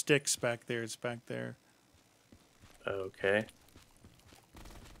river Styx back there. It's back there. Okay.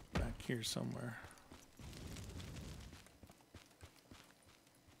 Back here somewhere.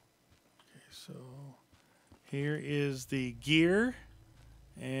 Okay, so here is the gear.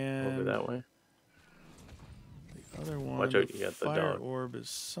 And over that way. The other one, Watch out, you got the fire dog. orb is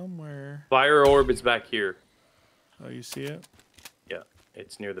somewhere. Fire orb is back here. Oh, you see it? Yeah,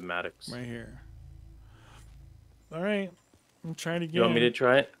 it's near the Maddox. Right here. All right, I'm trying again. You want me to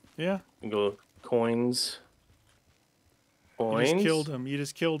try it? Yeah. And go coins. Coins. You just killed him. You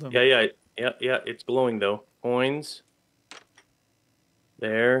just killed him. Yeah. It's glowing though. Coins.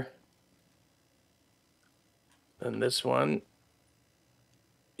 There. And this one.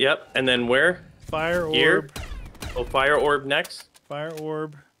 Yep. And then where? Fire Gear? orb. Oh, fire orb next. Fire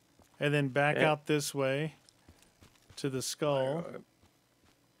orb, and then back Okay. out this way to the skull.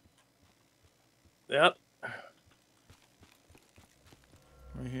 Yep.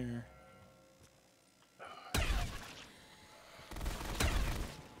 Right here.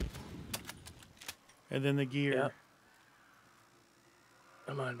 And then the gear. Yep.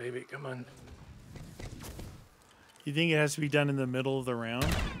 Come on, baby. Come on. You think it has to be done in the middle of the round?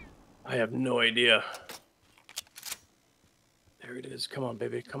 I have no idea. There it is. Come on,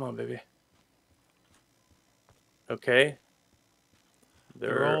 baby. Come on, baby. Okay.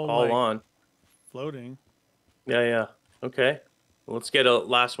 They're all like, on. Floating. Yeah. Okay. Let's get a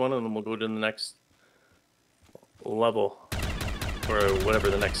last one, and then we'll go to the next level, or whatever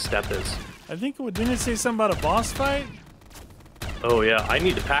the next step is. I think, didn't it say something about a boss fight? Oh, yeah. I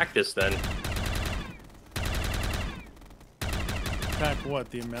need to pack this then. Pack what?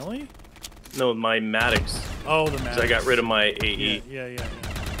 The Amelie? No, my Maddox. Oh, the 'Cause Maddox. I got rid of my AE. Yeah.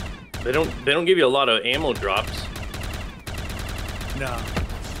 They don't give you a lot of ammo drops. No.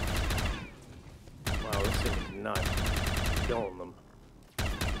 Wow, this thing is not killing them.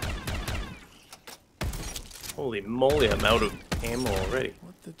 Holy moly, I'm out of ammo already.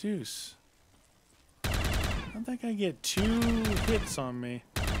 What the deuce? How'd that guy get 2 hits on me?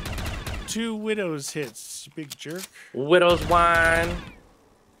 2 Widow's hits, you big jerk. Widow's wine.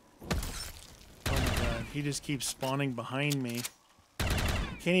 Oh my god, he just keeps spawning behind me.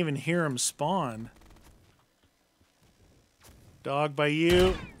 Can't even hear him spawn. Dog by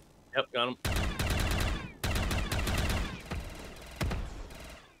you. Yep, got him.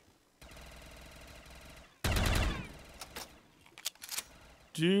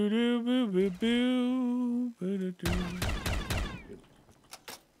 Do do boo boo boo boo doo doo.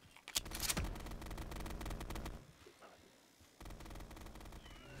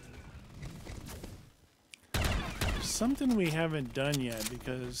 Something we haven't done yet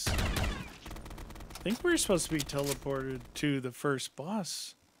because I think we're supposed to be teleported to the first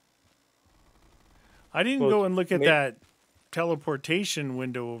boss. I didn't go and look at that teleportation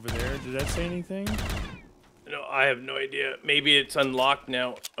window over there. Did that say anything? No, I have no idea. Maybe it's unlocked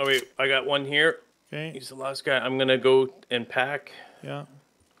now. Oh, wait, I got one here. Okay. He's the last guy. I'm going to go and pack. Yeah.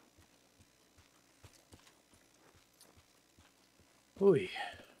 Ooh.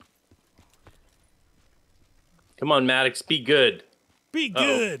 Come on, Maddox, be good. Be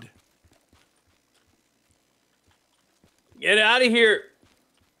good. Get out of here.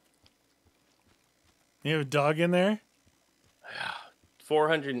 You have a dog in there?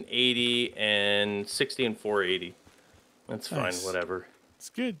 480 and 60 and 480. That's Nice. fine, whatever. It's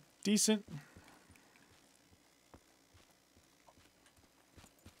good. Decent.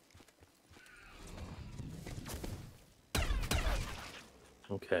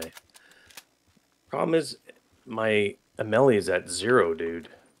 Okay. Problem is, my Amelie is at 0, dude.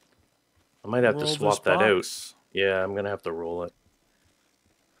 I might have to Roll swap this that out. box. Yeah, I'm going to have to roll it.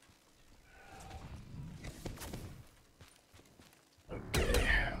 Okay.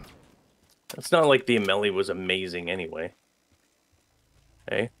 It's not like the Amelie was amazing anyway.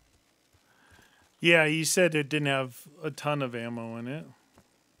 Hey? Yeah, you said it didn't have a ton of ammo in it.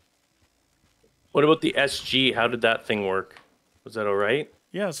 What about the SG? How did that thing work? Was that all right?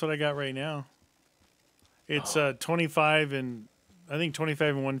 Yeah, that's what I got right now. It's 25 and I think 25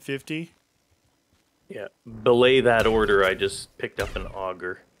 and 150. Yeah. Belay that order, I just picked up an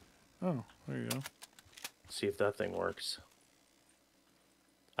auger. Oh, there you go. See if that thing works.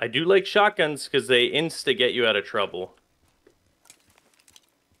 I do like shotguns because they insta get you out of trouble.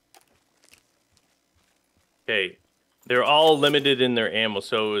 Okay. They're all limited in their ammo,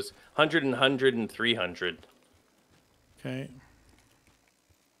 so it was 100 and 100 and 300. Okay.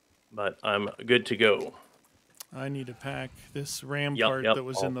 But I'm good to go. I need to pack this Rampart that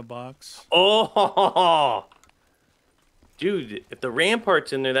was in the box. Oh, dude! If the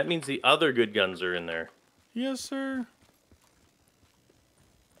Rampart's in there, that means the other good guns are in there. Yes, sir.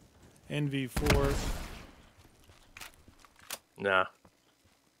 NV4. Nah.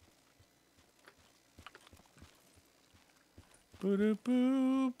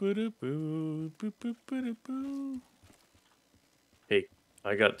 Boo-doo-boo, boo-doo-boo, boo-boo-boo-doo-boo. Hey,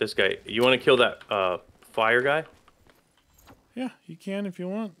 I got this guy. You want to kill that fire guy? Yeah, you can if you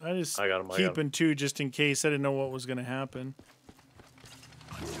want. I just I got him. keeping two just in case. I didn't know what was going to happen.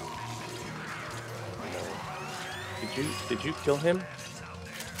 Did you kill him?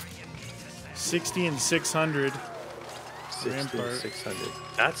 60 and 600. 60 and Rampart. 600.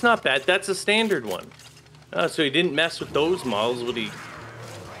 That's not bad. That's a standard one. Oh, so he didn't mess with those models, but he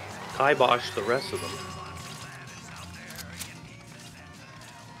kiboshed the rest of them.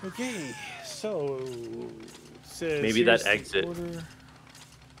 Okay, so says maybe that exit. Oh, I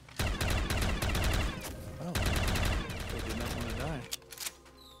did not want to die.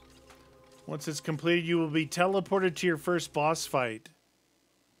 Once it's completed, you will be teleported to your first boss fight.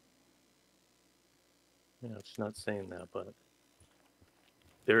 Yeah, it's not saying that, but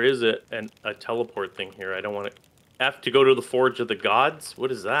there is a teleport thing here. I don't want to have to go to the Forge of the Gods.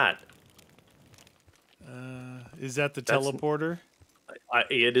 What is that? Is that the teleporter?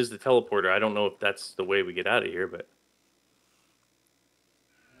 It is the teleporter. I don't know if that's the way we get out of here, but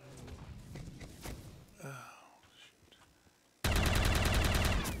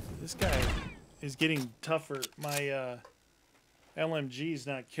This guy is getting tougher. My LMG's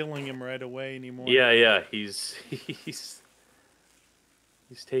not killing him right away anymore. yeah, he's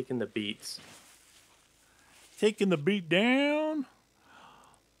taking the beats. Taking the beat down.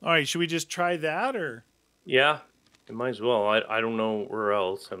 All right, should we just try that or? Yeah, it might as well. I don't know where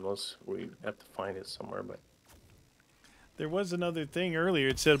else unless we have to find it somewhere. But there was another thing earlier.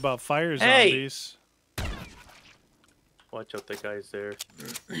 It said about fire Hey! zombies. Watch out, that guy's there.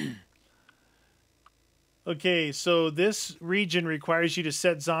 Okay, so this region requires you to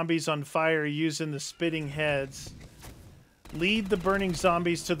set zombies on fire using the spitting heads. Lead the burning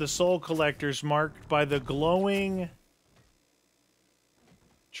zombies to the soul collectors marked by the glowing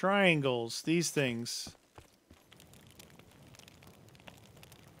triangles. These things.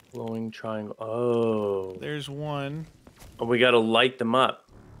 Glowing triangle. Oh. There's one. Oh, we got to light them up.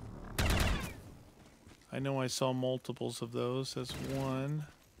 I know I saw multiples of those. That's one.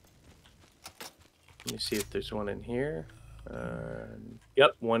 Let me see if there's one in here.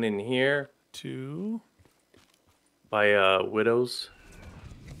 Yep, one in here. Two. By Widows.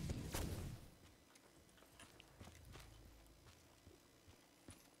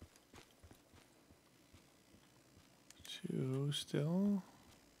 Two still.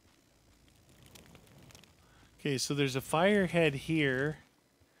 Okay, so there's a fire head here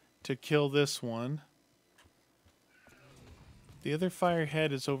to kill this one. The other fire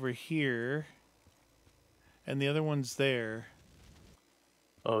head is over here. And the other one's there.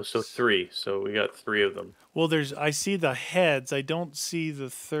 Oh, so 3. So we got 3 of them. Well, I see the heads. I don't see the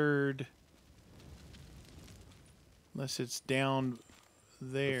third. Unless it's down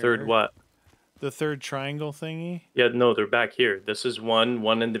there. The third what? The third triangle thingy? Yeah, no, they're back here. This is one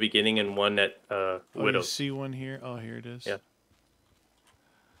in the beginning and one at Oh, Widow. you see one here? Oh, here it is. Yeah.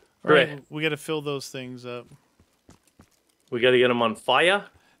 All right, Great. we got to fill those things up. We got to get them on fire.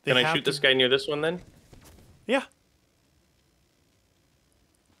 They Can I have shoot this guy near this one then? Yeah.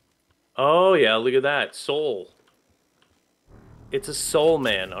 Oh, yeah, look at that. Soul. It's a soul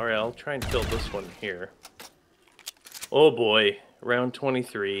man. All right, I'll try and fill this one here. Oh, boy. Round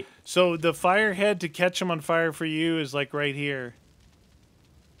 23. So the fire head to catch them on fire for you is like right here.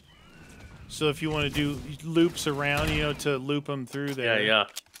 So if you want to do loops around, to loop them through there. Yeah.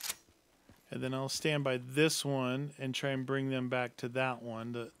 And then I'll stand by this one and try and bring them back to that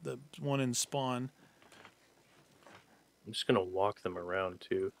one, the one in spawn. I'm just going to walk them around,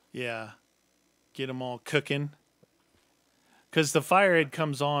 too. Yeah. Get them all cooking. Because the fire head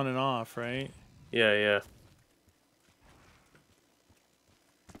comes on and off, right? Yeah.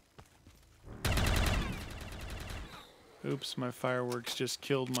 Oops, my fireworks just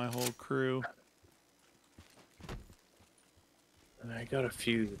killed my whole crew. And I got a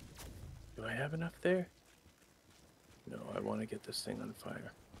few. Do I have enough there? No, I want to get this thing on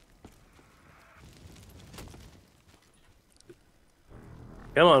fire.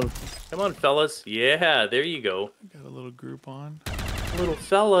 Come on, fellas. Yeah, there you go. Got a little group on. Little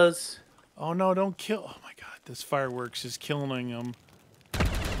fellas. Oh no, don't kill. Oh my god. this fireworks is killing them.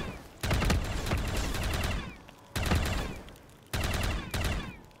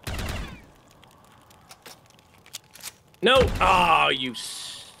 No! Ah, you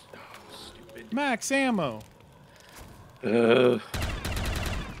stupid. Max ammo.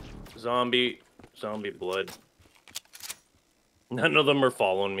 Zombie blood. None of them are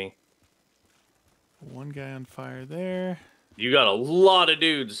following me. One guy on fire there. You got a lot of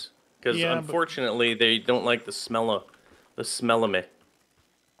dudes, because Yeah, unfortunately they don't like the smell of me.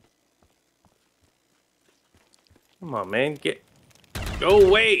 Come on, man, go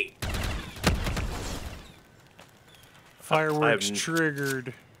away. Fireworks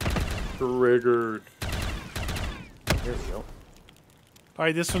triggered. Triggered. There we go. All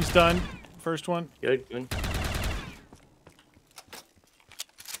right, this one's done. First one. Good.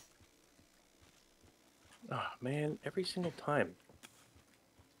 Oh, man, every single time.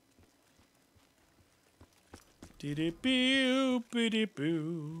 Dee-dee-boo,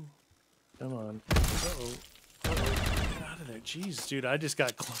 boo-dee-boo. Come on. Uh-oh. Get out of there. Jeez, dude, I just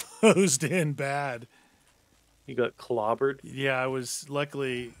got closed in bad. You got clobbered? Yeah, I was...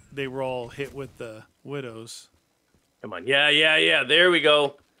 Luckily, they were all hit with the widows. Come on. Yeah. There we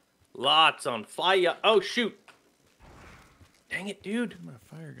go. Lots on fire. Oh, shoot. Dang it, dude. Where'd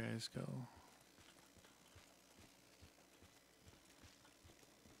my fire guys go?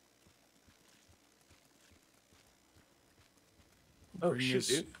 Oh, shoot,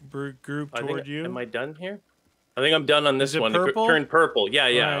 dude. Group toward you. Am I done here? I think I'm done on this one. Purple? It turned purple. Yeah,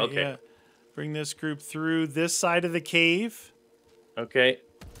 Right, okay. Yeah. Bring this group through this side of the cave. Okay.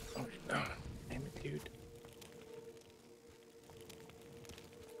 Oh, damn it, dude.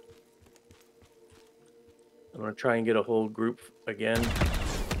 I'm gonna try and get a whole group again.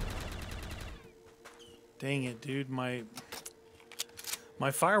 Dang it, dude. My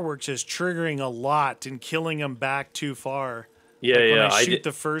fireworks is triggering a lot and killing them back too far. Yeah, like yeah. When I shoot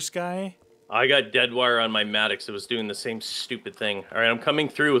the first guy. I got dead wire on my Maddox. It was doing the same stupid thing. All right, I'm coming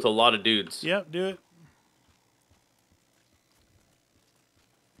through with a lot of dudes. Yep, do it.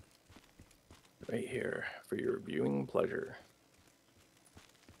 Right here for your viewing pleasure.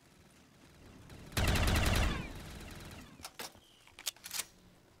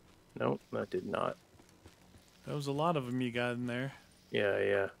 Nope, that did not. That was a lot of them you got in there.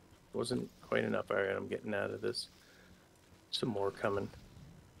 Yeah. Wasn't quite enough. All right, I'm getting out of this. Some more coming.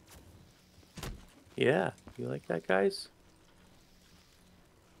 Yeah, you like that, guys?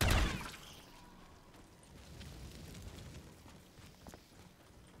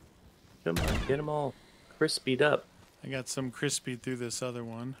 Come on, get them all crispied up. I got some crispy through this other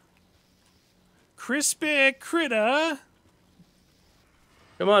one. Crispy critter!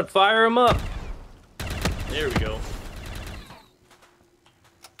 Come on, fire them up. There we go.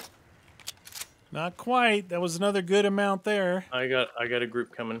 Not quite. That was another good amount there. I got a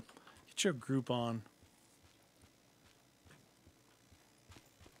group coming. Get your group on.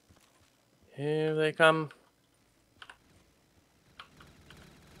 Here they come.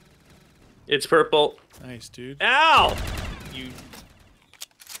 It's purple. Nice, dude. Ow! You.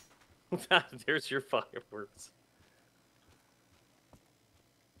 There's your fireworks.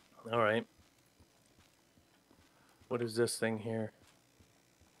 All right. What is this thing here?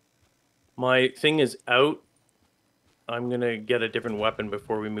 My thing is out. I'm gonna get a different weapon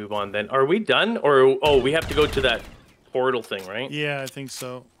before we move on. Then, are we done? Or we have to go to that portal thing, right? Yeah, I think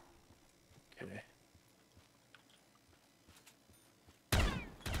so. Okay.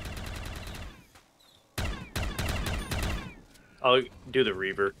 I'll do the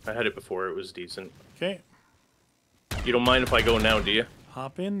Reaver. I had it before. It was decent. Okay. You don't mind if I go now, do you?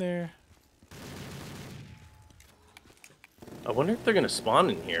 Hop in there. I wonder if they're gonna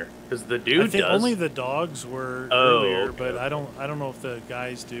spawn in here, because the dude I think does. only the dogs were Oh, earlier, okay. but I don't know if the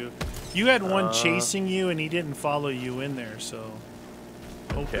guys do. You had one chasing you, and he didn't follow you in there, so.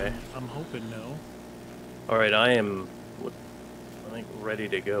 Okay. I'm hoping no. All right, I think ready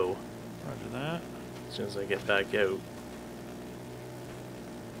to go Roger that. as soon as I get back out.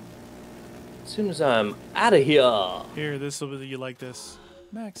 As soon as I'm out of here. Here, this will be. You like this?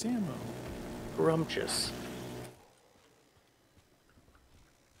 Max ammo. Scrumptious.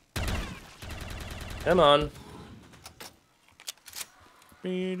 Come on.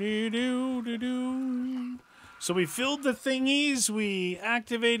 So we filled the thingies. We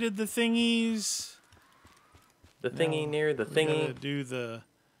activated the thingies. The thingy near the We thingy. gotta do the.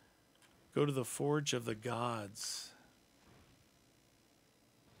 Go to the Forge of the Gods.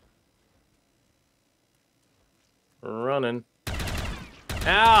 Running.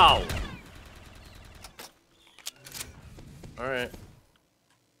 Ow! All right.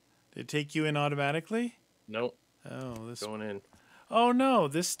 Did it take you in automatically? Nope. Oh, this. Going in. Oh no,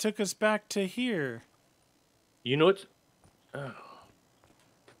 this took us back to here. You know what? Oh,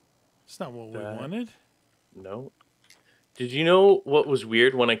 It's not what we wanted. no. Did you know what was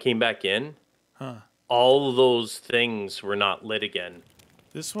weird when I came back in? Huh. All of those things were not lit again.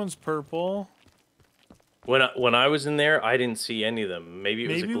 This one's purple. When I was in there, I didn't see any of them. Maybe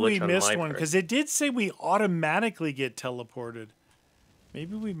it was a glitch on my part. Maybe we missed one because it did say we automatically get teleported.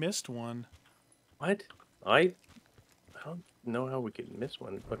 Maybe we missed one. What? I don't know how we could miss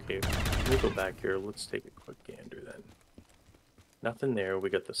one. Okay, let me go back here. Let's take a quick gander then. Nothing there.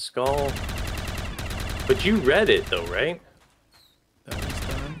 We got the skull. But you read it though, right? That one's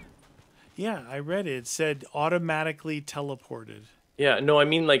done. Yeah, I read it. It said automatically teleported. Yeah, no, I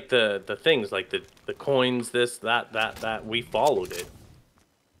mean like the things, like the coins, this, that. We followed it.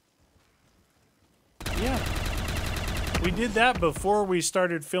 Yeah. We did that before we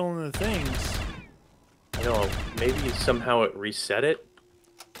started filling the things. I know, maybe somehow it reset it.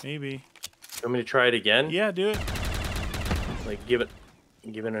 Maybe. You want me to try it again? Yeah, do it. Like give it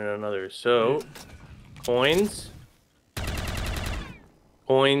another. So, coins,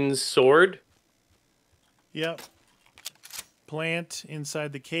 sword. Yep. Plant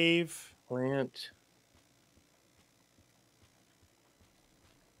inside the cave. Plant.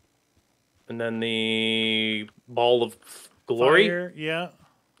 And then the ball of glory. Fire, yeah.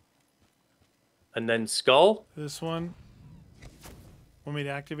 And then skull. This one. Want me to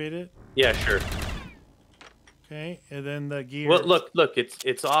activate it? Yeah, sure. Okay, and then the gear. Well, look,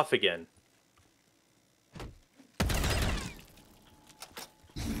 it's off again.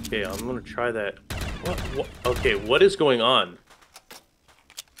 Okay, I'm gonna try that. What? Okay, what is going on?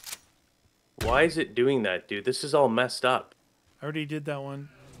 Why is it doing that, dude? This is all messed up. I already did that one.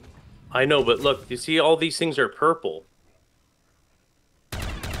 I know, but look, you see all these things are purple.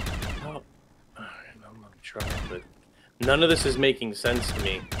 Oh, I'm gonna try, but none of this is making sense to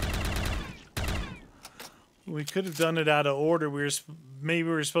me. We could have done it out of order. Maybe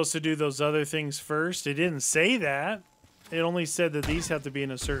we were supposed to do those other things first. It didn't say that. It only said that these have to be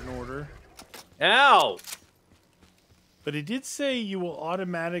in a certain order. Ow! But it did say you will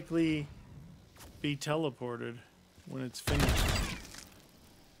automatically be teleported when it's finished.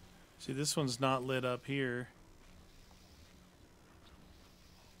 See, this one's not lit up here.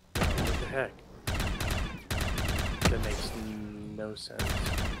 What the heck? That makes no sense.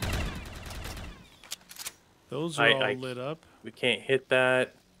 Those are all lit up. We can't hit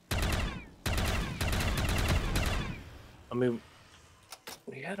that. I mean,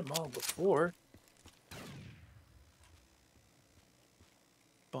 we had them all before.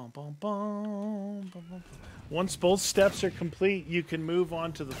 Bum, bum, bum, bum, bum. Once both steps are complete, you can move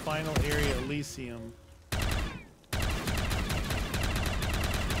on to the final area, Elysium.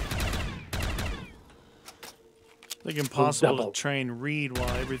 Like impossible to try and read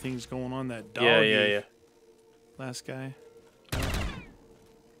while everything's going on. That dog. Yeah. Last guy.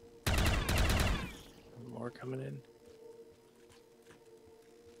 More coming in.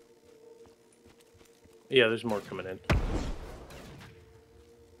 Yeah, there's more coming in.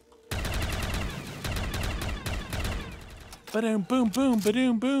 Ba-doom, boom, boom,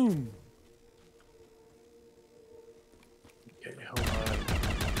 ba-doom, boom. Okay, hold on.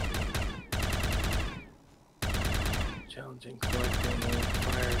 Challenging collecting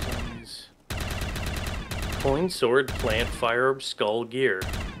fire zombies. Coin, sword, plant, fire orb, skull, gear.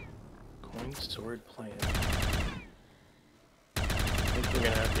 Coin, sword, plant. I think we're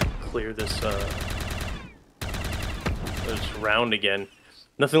gonna have to clear this round again.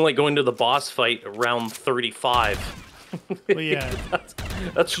 Nothing like going to the boss fight at round 35. Well, yeah.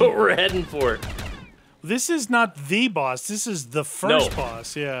 That's what we're heading for. This is not the boss. This is the first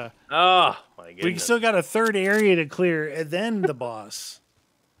boss, yeah. Oh, my goodness. We still got a third area to clear, and then the boss.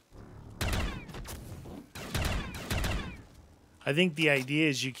 I think the idea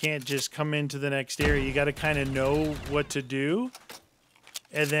is you can't just come into the next area. You got to kind of know what to do.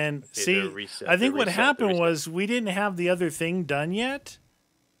 And then, I think what happened was we didn't have the other thing done yet.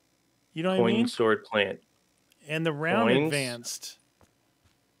 You know what I mean? Coin, sword, plant. And the round advanced.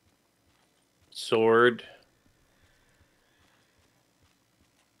 Sword.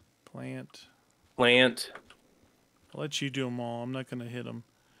 Plant. I'll let you do them all. I'm not going to hit them.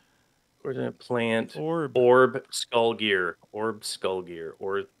 Where's that? Plant. Orb. Skull gear. Orb, skull gear.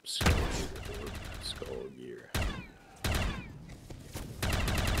 Orb, skull gear. Orb, skull gear.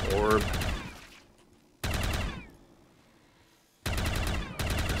 Orb.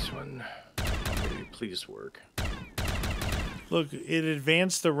 This one. Maybe please work. Look, it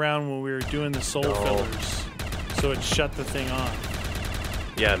advanced the round when we were doing the soul fillers. So it shut the thing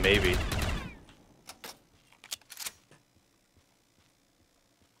off. Yeah, maybe.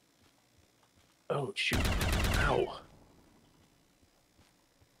 Oh, shoot. Ow.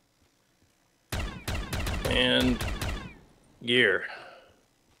 And gear.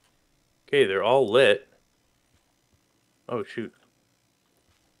 Okay, they're all lit. Oh, shoot.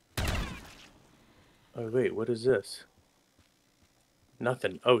 Oh, wait, what is this?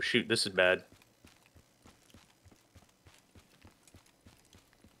 Nothing. Oh, shoot, this is bad.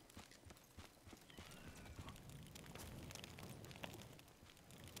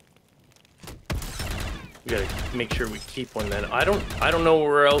 We gotta make sure we keep one then. I don't know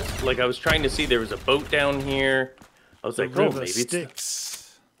where else. Like, I was trying to see there was a boat down here. I was like, oh, maybe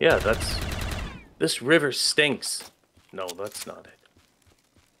stinks. Yeah, that's... This river stinks. No, that's not it.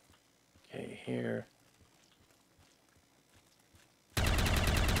 Okay, here.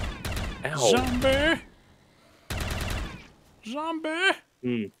 Ow. Zombie! Zombie!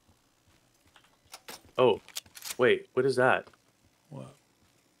 Hmm. Oh, wait, what is that? What?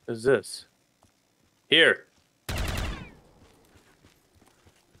 What is this? Here.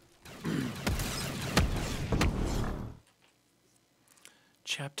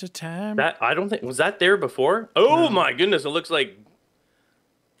 Chapter time. That, I don't think, was that there before? Oh No. my goodness, it looks like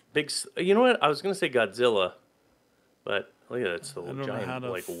big, you know what? I was going to say Godzilla, but look at that, it's a little giant,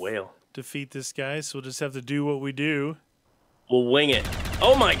 like a whale. Defeat this guy, so we'll just have to do what we do. We'll wing it.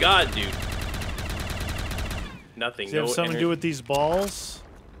 Oh my god, dude. Nothing. Does it have something to do with these balls?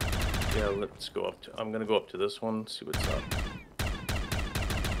 Yeah, let's go up to... I'm going to go up to this one, see what's up.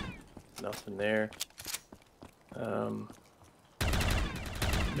 Nothing there.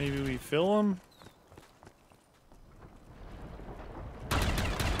 Maybe we fill them?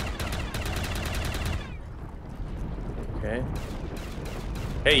 Okay.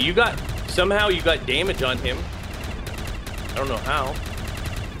 Hey, you got... Somehow you got damage on him. I don't know how.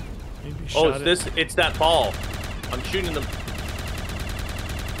 Maybe Oh, shot it's this... It's that ball. I'm shooting them...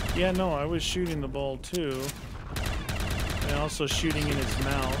 Yeah, no, I was shooting the ball too. And also shooting in his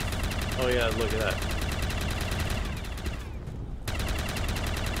mouth. Oh yeah, look at that.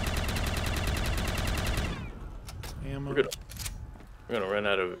 Ammo. We're gonna run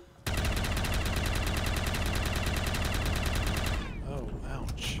out of... Oh,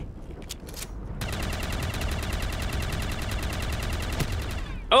 ouch.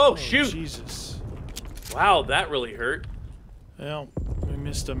 Oh, shoot! Jesus. Wow, that really hurt. Well, we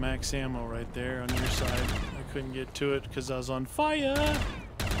missed a max ammo right there on your side. I couldn't get to it because I was on fire.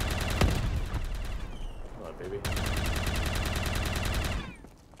 Come on, baby.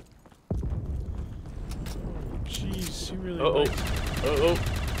 Jeez, he really Uh-oh. likes- Uh-oh.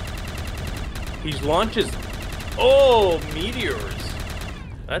 He's launches... Oh, meteors.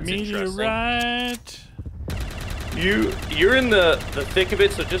 That's interesting. Meteorite. You're in the thick of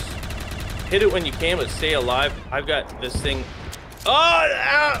it, so just hit it when you can, but stay alive. I've got this thing... Oh,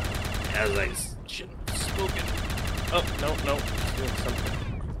 ah! As I shouldn't have spoken. Oh, no. It's doing something.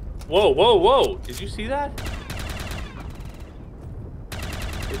 Whoa. Did you see that?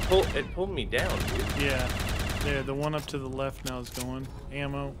 It pulled me down, dude. Yeah. There, the one up to the left now is going.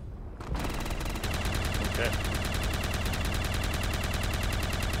 Ammo. Okay.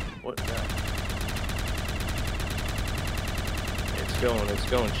 What now? It's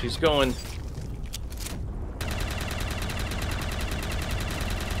going. She's going.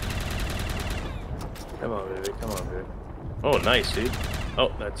 Come on, baby. Oh, nice, dude.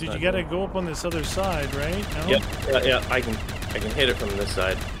 Oh, that's... Dude, not you gotta good. go up on this other side, right? No? Yep. Yeah. I can hit it from this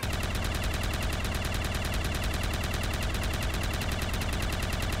side.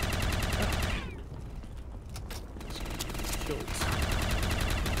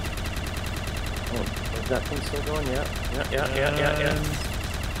 Oh, is that thing still going? Yeah.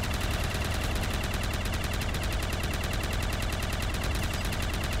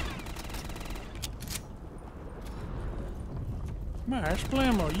 Marsh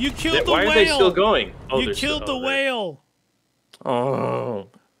Blammo, you killed the Why whale! are they still going? Oh, You they're killed still- the whale! Oh.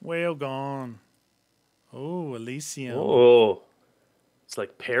 Whale gone. Oh, Elysium. Oh. It's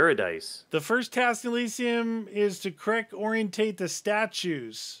like paradise. The first task in Elysium is to correct orientate the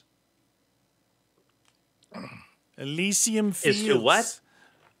statues. Elysium Fields. Is to what?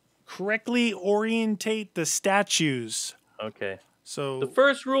 Correctly orientate the statues. Okay. So The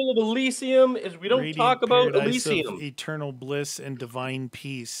first rule of Elysium is we don't radiant talk about paradise of Elysium. eternal bliss and divine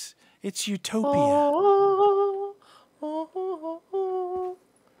peace. It's utopia.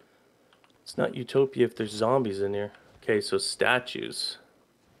 It's not utopia if there's zombies in here. Okay, so statues.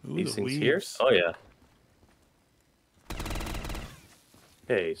 Ooh, These the things here? weaves. Oh, yeah.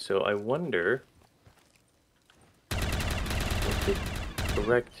 Okay, so I wonder... What the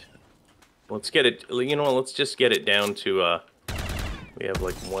correct... Let's get it... You know what? Let's just get it down to... We have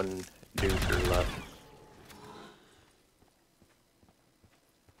like one doucher left.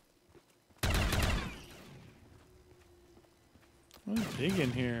 Oh, big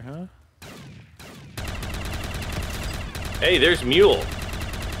in here, huh? Hey, there's Mule.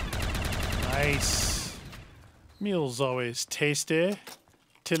 Nice. Mule's always tasty.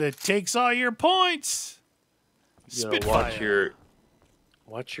 Till it takes all your points. You gotta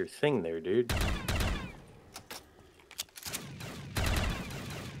watch your thing there, dude.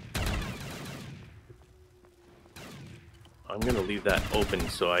 I'm gonna leave that open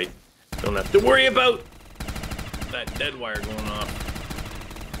so I don't have to worry about that dead wire going off.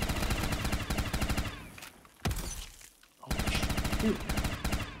 Oh, shoot.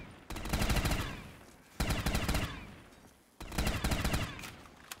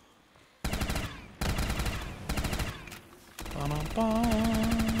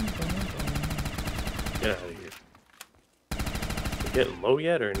 Get out of here. Is it getting low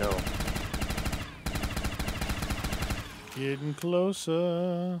yet or no? Getting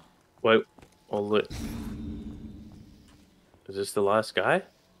closer. Wait, well, look. Is this the last guy?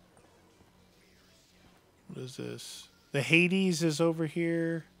 What is this? The Hades is over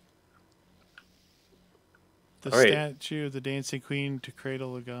here. The statue of the dancing queen to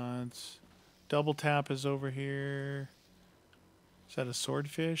cradle the gods. Double tap is over here. Is that a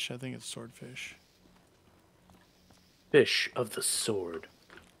swordfish? I think it's swordfish. Fish of the sword.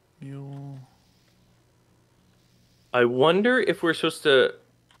 Mule. I wonder if we're supposed to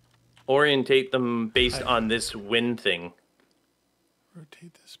orientate them based on this wind thing.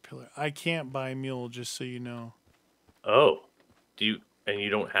 Rotate this pillar. I can't buy mule, just so you know. Oh, and you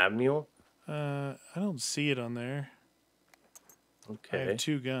don't have mule? I don't see it on there. Okay. I have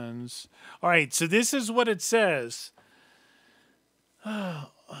 2 guns. All right, so this is what it says.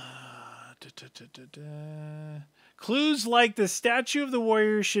 Clues like the statue of the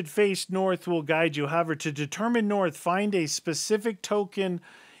warrior should face north will guide you. However, to determine north, find a specific token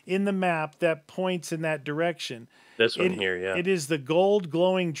in the map that points in that direction. This one here, yeah. It is the gold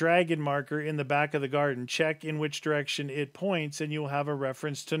glowing dragon marker in the back of the garden. Check in which direction it points, and you'll have a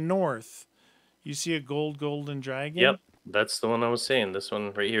reference to north. You see a golden dragon? Yep, that's the one I was saying. This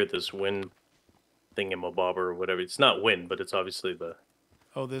one right here, this wind thingamabobber or whatever. It's not wind, but it's obviously the...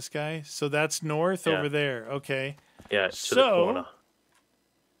 Oh, this guy? So that's north over there. Okay. Yeah, to the corner.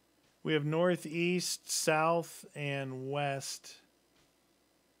 We have north, east, south, and west.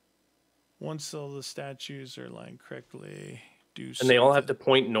 Once all the statues are aligned correctly, do And they all have to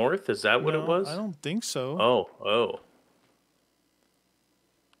point north? Is that what it was? I don't think so. Oh.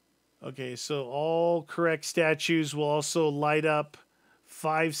 Okay, so all correct statues will also light up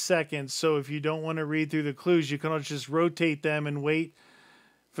 5 seconds. So if you don't want to read through the clues, you can just rotate them and wait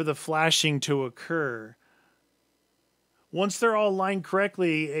for the flashing to occur. Once they're all lined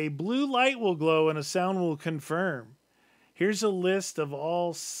correctly, a blue light will glow and a sound will confirm. Here's a list of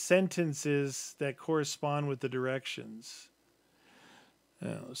all sentences that correspond with the directions.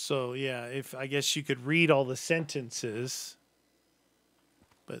 So yeah, I guess you could read all the sentences,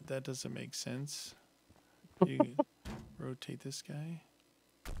 but that doesn't make sense. You can rotate this guy.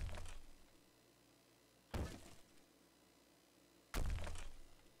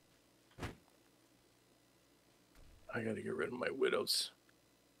 I gotta get rid of my widows.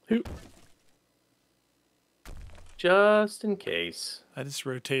 Just in case. I just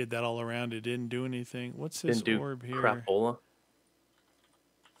rotated that all around. It didn't do anything. What's this orb here? Crapola.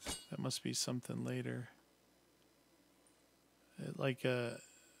 That must be something later.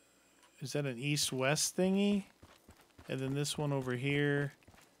 Is that an east-west thingy? And then this one over here.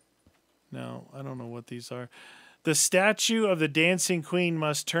 No, I don't know what these are. The statue of the dancing queen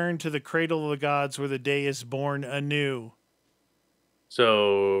must turn to the cradle of the gods where the day is born anew.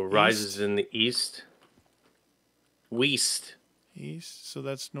 So rises in the east. West. East. So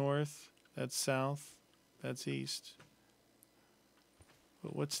that's north. That's south. That's east.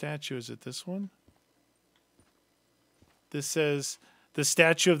 But what statue is it? This one? This says the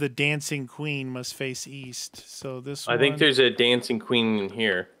statue of the dancing queen must face east. So this one. I think there's a dancing queen in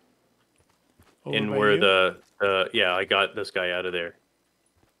here. In where yeah, I got this guy out of there.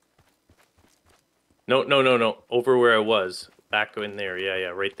 No. Over where I was. Back in there. Yeah,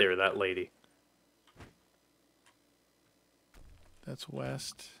 right there. That lady. That's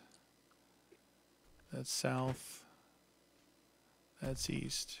west. That's south. That's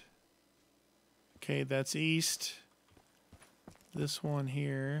east. Okay, that's east. This one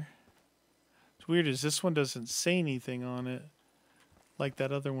here. It's weird is this one doesn't say anything on it like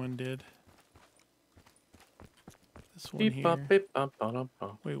that other one did. This one here.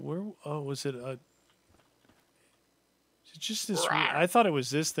 Wait, where? Oh, was it a... It's just this. I thought it was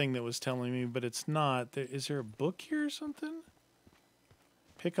this thing that was telling me, but it's not. Is there a book here or something?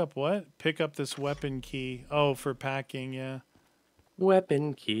 Pick up what? Pick up this weapon key. Oh, for packing, yeah.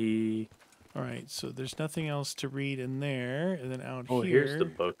 Weapon key. All right, so there's nothing else to read in there, and then out Oh, here. here's the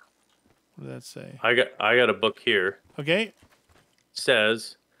book. What did that say? I got a book here. Okay. It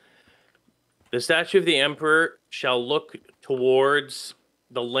says, the statue of the emperor shall look towards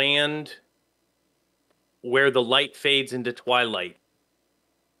the land where the light fades into twilight.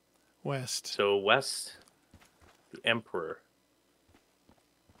 West. So west, the emperor.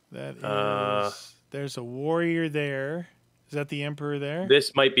 That is. There's a warrior there. Is that the emperor there?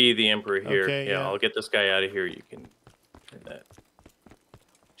 This might be the emperor here. Okay, yeah. I'll get this guy out of here. You can turn that.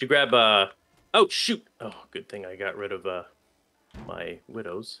 Did you grab oh shoot. Oh, good thing I got rid of my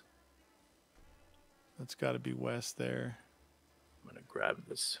widows. That's got to be west there. I'm gonna grab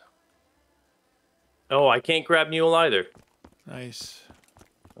this. Oh, I can't grab mule either. Nice.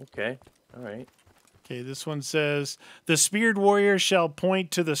 Okay. All right. Okay, this one says, the speared warrior shall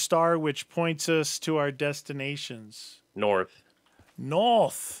point to the star which points us to our destinations. North.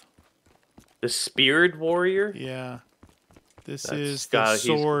 North. The speared warrior? Yeah. This That's is the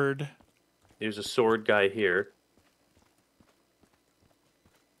sword. There's a sword guy here.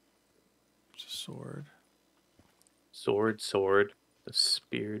 It's a sword. Sword. The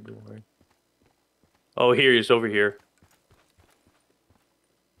speared warrior. Oh, here he is, over here.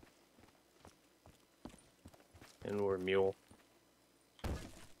 And we're mule.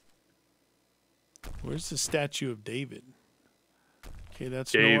 Where's the statue of David? Okay,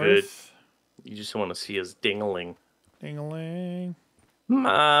 that's David. north. You just want to see his dingling. Ding-a-ling.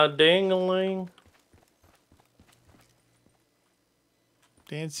 My dingling.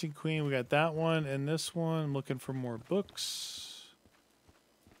 Dancing Queen, we got that one and this one. I'm looking for more books.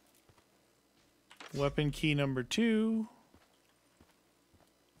 Weapon key number 2.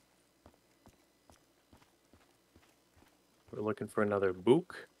 We're looking for another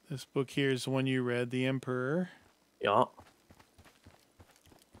book. This book here is the one you read, The Emperor. Yeah.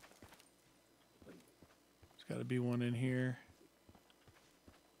 There's got to be one in here.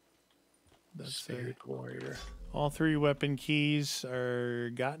 That's Spirit warrior. All 3 weapon keys are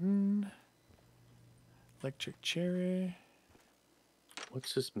gotten. Electric cherry.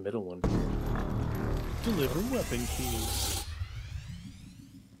 What's this middle one? Deliver weapon keys.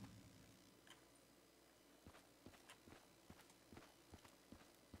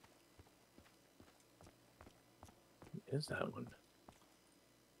 Is that one?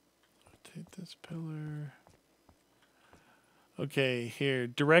 Take this pillar. Okay, here.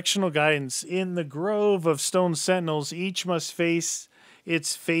 Directional guidance. In the grove of stone sentinels, each must face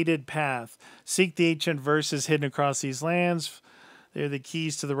its fated path. Seek the ancient verses hidden across these lands. They're the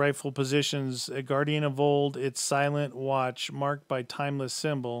keys to the rightful positions. A guardian of old, its silent watch, marked by timeless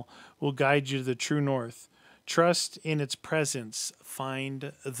symbol, will guide you to the true north. Trust in its presence.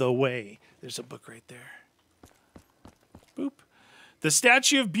 Find the way. There's a book right there. Boop. The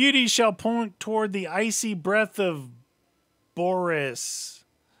statue of beauty shall point toward the icy breath of Boris,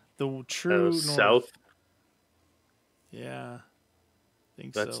 the true north. South. Yeah, I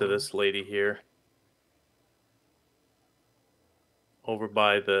think That's so. this lady here. Over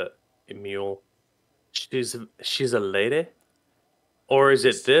by the mule. She's a lady? Or is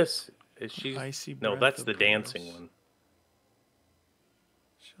it this? Is she? Icy No, breath that's of the dancing Boris. one.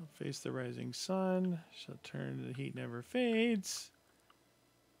 Shall face the rising sun. Shall turn. The heat never fades.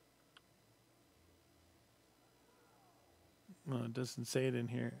 Oh, it doesn't say it in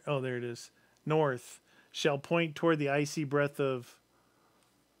here. Oh, there it is. North shall point toward the icy breath of.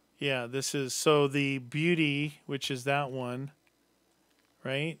 Yeah, this is so the beauty, which is that one,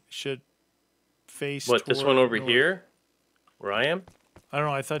 right? Should face. What, this one toward over north. here? Where I am? I don't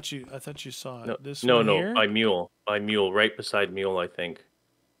know. I thought you saw it. No, This no, one no. here? By mule. By mule. Right beside mule, I think.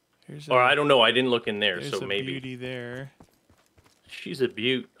 Here's Or I don't know. I didn't look in there, There's so a maybe. beauty there. She's a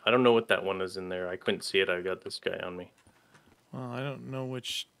beaut. I don't know what that one is in there. I couldn't see it. I got this guy on me. Well, I don't know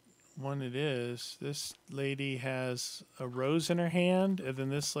which one it is. This lady has a rose in her hand, and then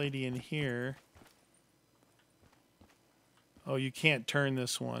this lady in here. Oh, you can't turn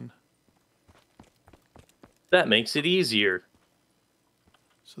this one. That makes it easier.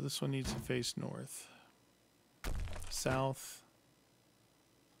 So this one needs to face north. South.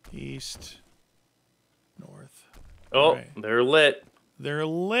 East. North. Oh, Right. they're lit. They're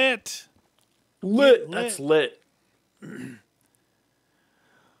lit. Lit. Lit. That's lit.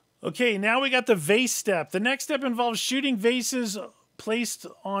 Okay, now we got the vase step. The next step involves shooting vases placed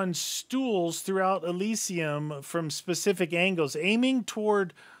on stools throughout Elysium from specific angles, aiming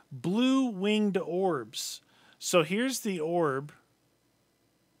toward blue-winged orbs. So here's the orb.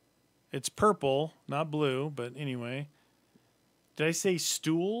 It's purple, not blue, but anyway. Did I say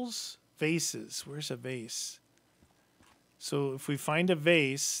stools? Vases. Where's a vase? So if we find a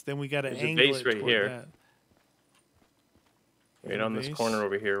vase, then we got to angle vase it right toward here. that. Right on this corner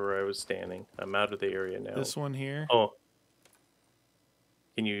over here where I was standing. I'm out of the area now. This one here? Oh.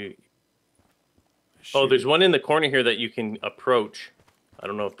 Can you... Oh, there's one in the corner here that you can approach. I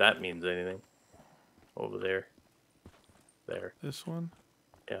don't know if that means anything. Over there. There. This one?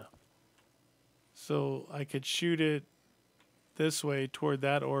 Yeah. So I could shoot it this way toward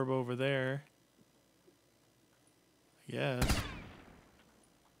that orb over there. Yes.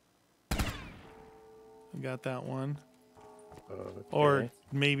 I got that one. Okay. Or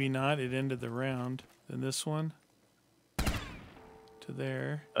maybe not. It ended the round. Then this one. To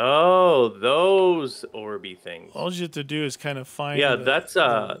there. Oh, those orby things. All you have to do is kind of find. Yeah, that's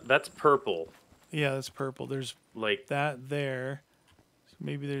purple. Yeah, that's purple. There's like that there. So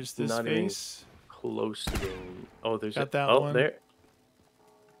maybe there's this not face. Even close to being. Oh, there's got that oh one. There.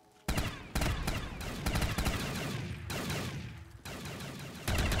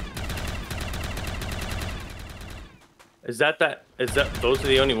 Is that those are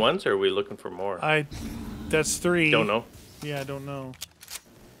the only ones, or are we looking for more? That's 3. Don't know. Yeah, I don't know.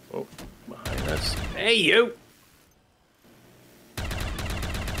 Oh, behind us. Hey, you!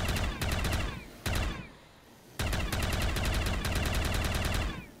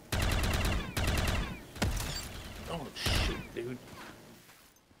 Oh, shit, dude.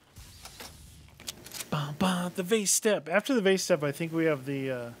 The vase step. After the vase step, I think we have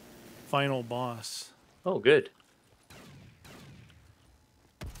the final boss. Oh, good.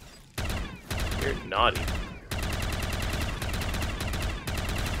 You're naughty.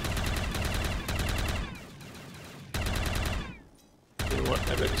 You know what?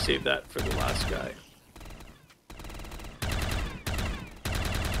 I better save that for the last guy.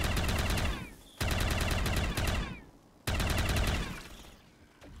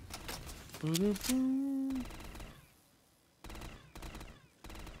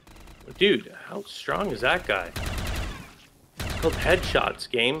 Dude, how strong is that guy? It's called headshots,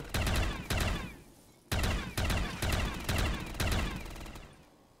 game.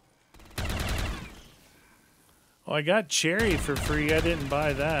 Oh, I got cherry for free. I didn't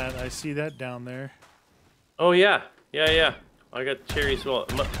buy that. I see that down there. Oh, yeah. Yeah. I got cherry as well.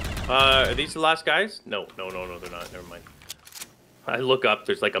 Are these the last guys? No, they're not. Never mind. I look up,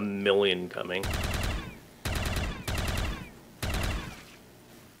 there's like 1 million coming.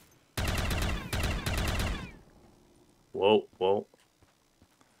 Whoa.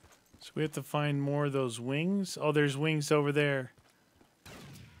 So we have to find more of those wings. Oh, there's wings over there.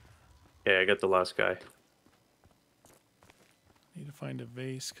 Yeah, I got the last guy. Need to find a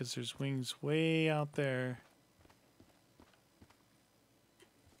vase because there's wings way out there.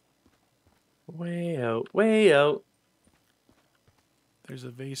 Way out. There's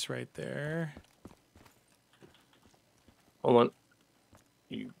a vase right there. Hold on.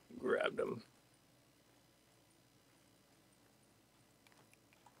 You grabbed him.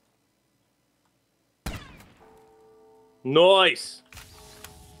 Nice.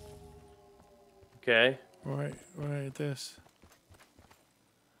 Okay. Right, this.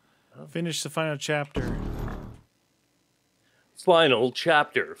 Finish the final chapter. Final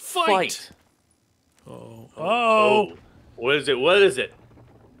chapter. Fight. Oh. What is it?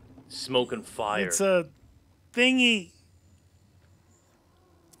 Smoking fire. It's a thingy.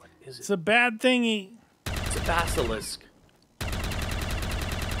 What is it? It's a bad thingy. It's a basilisk. Does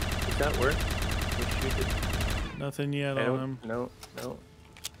that work? We'll shoot it. Nothing yet on him. No.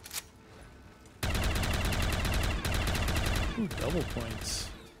 Ooh, double points.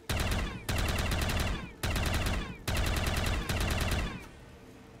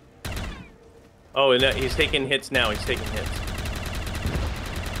 Oh, and he's taking hits now. He's taking hits.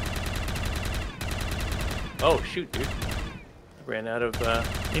 Oh, shoot, dude. I ran out of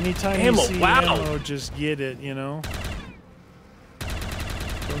Anytime ammo. you see Wow. ammo, just get it, you know?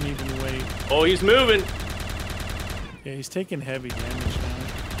 Don't even wait. Oh, he's moving. Yeah, he's taking heavy damage now.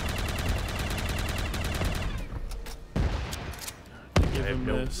 I have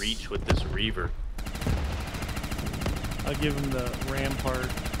no reach with this Reaver. I'll give him the rampart.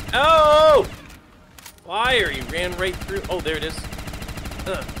 Oh! Fire! He ran right through. Oh, there it is.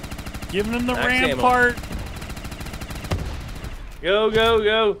 Giving him the Max rampart.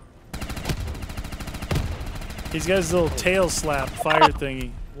 Go. He's got his little tail slap fire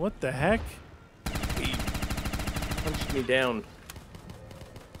thingy. What the heck? He punched me down.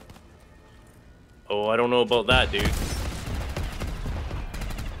 Oh, I don't know about that, dude.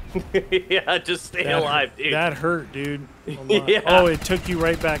 Yeah, just stay alive, dude. That hurt, dude. A lot. Yeah. Oh, it took you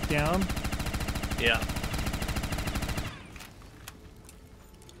right back down? Yeah.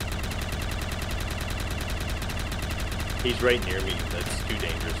 He's right near me. That's too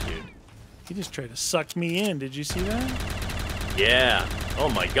dangerous, dude. He just tried to suck me in. Did you see that? Yeah. Oh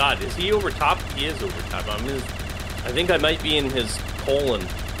my god. Is he over top? He is over top. I think I might be in his colon.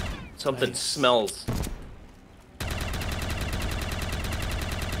 Something Nice. smells.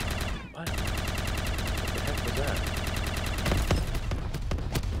 What? What the heck was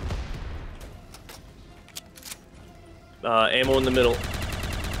that? Ammo in the middle.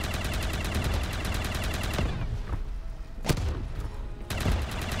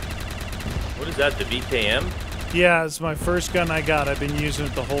 What is that? The VKM? Yeah, it's my first gun I got. I've been using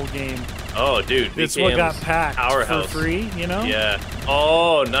it the whole game. Oh, dude. It's what got VKM's packed powerhouse. for free, you know? Yeah.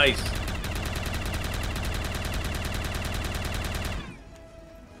 Oh, nice.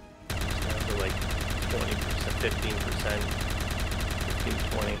 It's down to like 20%, 15%,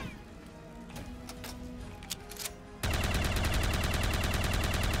 15, 20.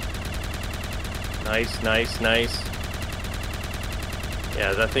 Nice, nice, nice.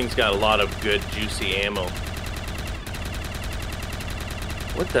 Yeah, that thing's got a lot of good, juicy ammo.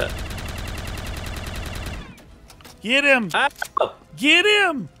 What the? Get him! Ow! Get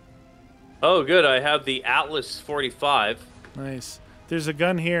him! Oh, good. I have the Atlas 45. Nice. There's a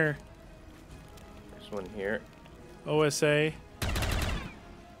gun here. There's one here. OSA.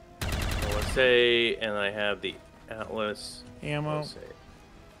 OSA, and I have the Atlas. Ammo. OSA.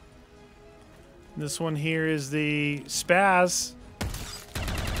 This one here is the Spaz.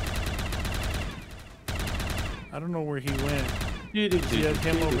 I don't know where he went. Do you have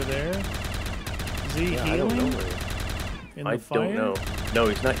him over there? Is he Yeah, healing? I don't know where. In the I fire? don't know. No,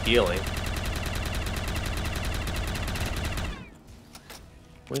 he's not healing.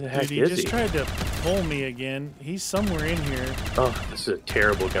 Where the heck Dude, he is just he? tried to pull me again. He's somewhere in here. Oh, this is a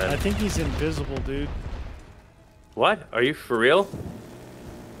terrible gun. I think he's invisible, dude. What? Are you for real?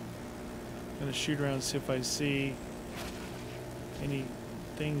 Gonna shoot around and see if I see any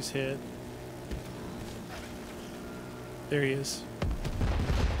things hit. There he is.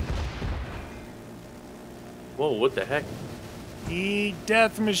 Whoa, what the heck? Eat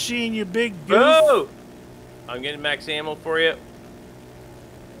death machine, you big goof. Oh! I'm getting max ammo for you.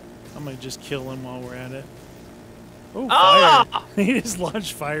 I'm gonna just kill him while we're at it. Oh, Ah! fire! He just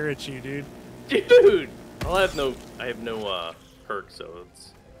launched fire at you, dude. Dude! I have no perk, so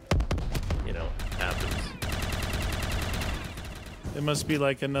it's, you know, happens. It must be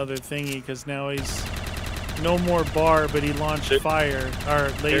like another thingy, because now he's no more bar, but he launched fire, or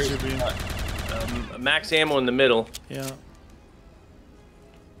laser beam. Max ammo in the middle. Yeah.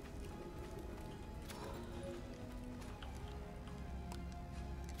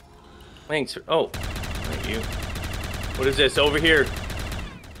 Thanks. Oh, thank you. What is this over here?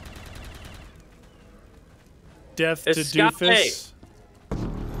 Death It's to Doofus.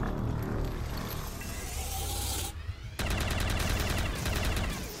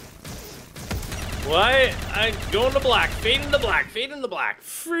 What? I go in the black. Fade in the black. Fade in the black.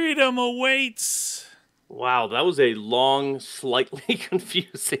 Freedom awaits. Wow, that was a long, slightly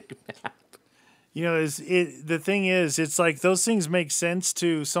confusing map. You know, the thing is, it's like those things make sense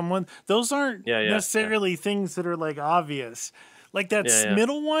to someone. Those aren't necessarily things that are like obvious. Like that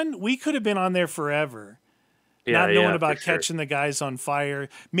middle one, we could have been on there forever. Not knowing about catching the guys on fire.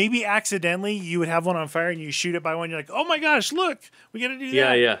 Maybe accidentally you would have one on fire and you shoot it by one. You're like, oh my gosh, look, we got to do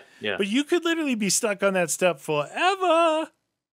that. Yeah. But you could literally be stuck on that step forever.